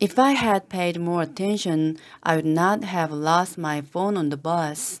 If I had paid more attention, I would not have lost my phone on the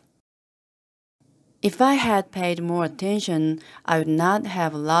bus. If I had paid more attention, I would not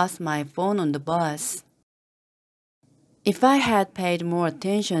have lost my phone on the bus. If I had paid more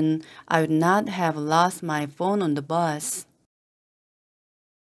attention, I would not have lost my phone on the bus.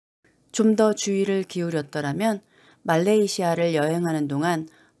 좀 더 주의를 기울였더라면 말레이시아를 여행하는 동안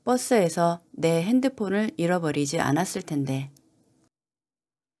버스에서 내 핸드폰을 잃어버리지 않았을 텐데.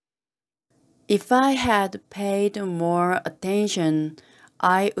 If I had paid more attention,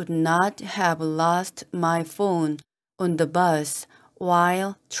 I would not have lost my phone on the bus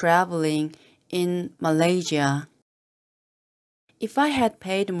while traveling in Malaysia. If I had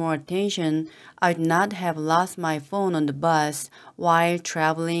paid more attention, I would not have lost my phone on the bus while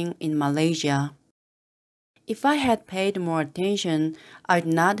traveling in Malaysia. If I had paid more attention, I would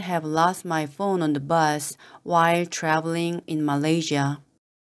not have lost my phone on the bus while traveling in Malaysia.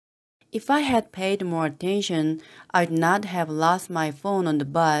 If I had paid more attention, I would not have lost my phone on the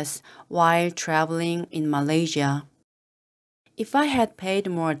bus while traveling in Malaysia. If I had paid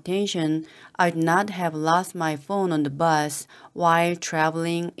more attention, I would not have lost my phone on the bus while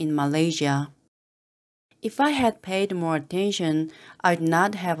traveling in Malaysia. If I had paid more attention, I would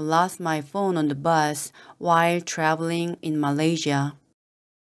not have lost my phone on the bus while traveling in Malaysia.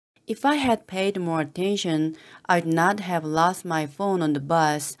 If I had paid more attention, I would not have lost my phone on the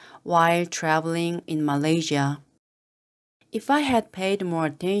bus while traveling in Malaysia. If I had paid more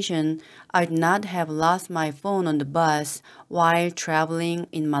attention, I would not have lost my phone on the bus while traveling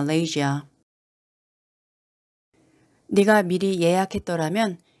in Malaysia. 네가 미리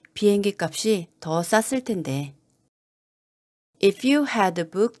예약했더라면 비행기 값이 더 쌌을 텐데. If you had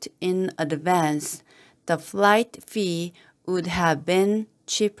booked in advance, the flight fee would have been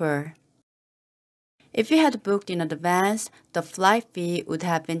cheaper. If you had booked in advance, the flight fee would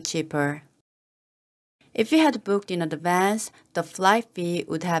have been cheaper. If you had booked in advance, the flight fee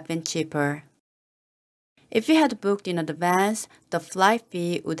would have been cheaper. If you had booked in advance, the flight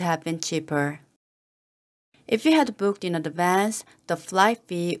fee would have been cheaper. If you had booked in advance, the flight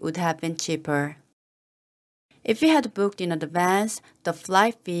fee would have been cheaper. If you had booked in advance, the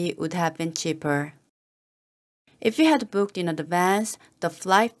flight fee would have been cheaper. If you had booked in advance, the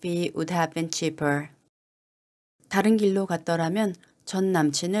flight fee would have been cheaper. 다른 길로 갔더라면 전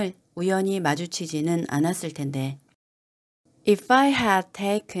남친을 우연히 마주치지는 않았을 텐데. If I had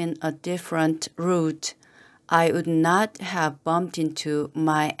taken a different route, I would not have bumped into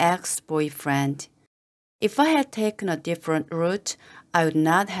my ex-boyfriend. If I had taken a different route, I would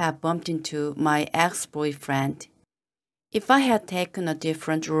not have bumped into my ex-boyfriend. If I had taken a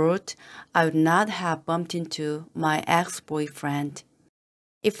different route, I would not have bumped into my ex-boyfriend.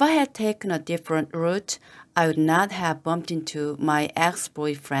 If I had taken a different route, I would not have bumped into my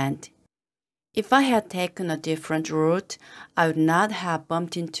ex-boyfriend. If I had taken a different route, I would not have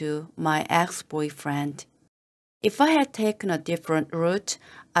bumped into my ex-boyfriend. If I had taken a different route,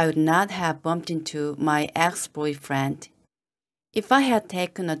 I would not have bumped into my ex-boyfriend. If I had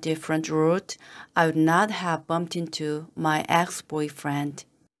taken a different route, I would not have bumped into my ex-boyfriend.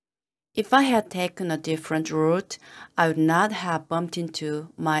 If I had taken a different route, I would not have bumped into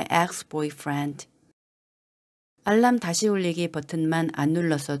my ex-boyfriend. 알람 다시 울리기 버튼만 안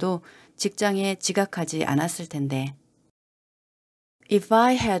눌렀어도 직장에 지각하지 않았을 텐데. If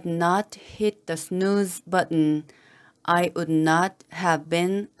I had not hit the snooze button, I would not have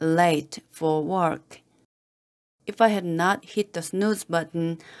been late for work. If I had not hit the snooze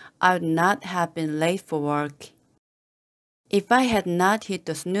button, I would not have been late for work. If I had not hit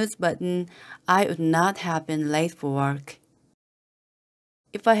the snooze button, I would not have been late for work.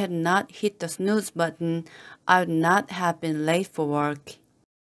 If I had not hit the snooze button, I would not have been late for work.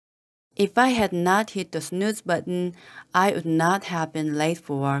 If I had not hit the snooze button, I would not have been late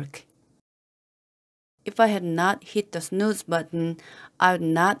for work. If I had not hit the snooze button, I would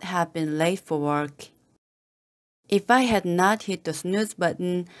not have been late for work. If I had not hit the snooze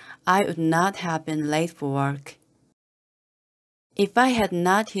button, I would not have been late for work. If I had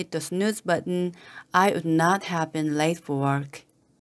not hit the snooze button, I would not have been late for work.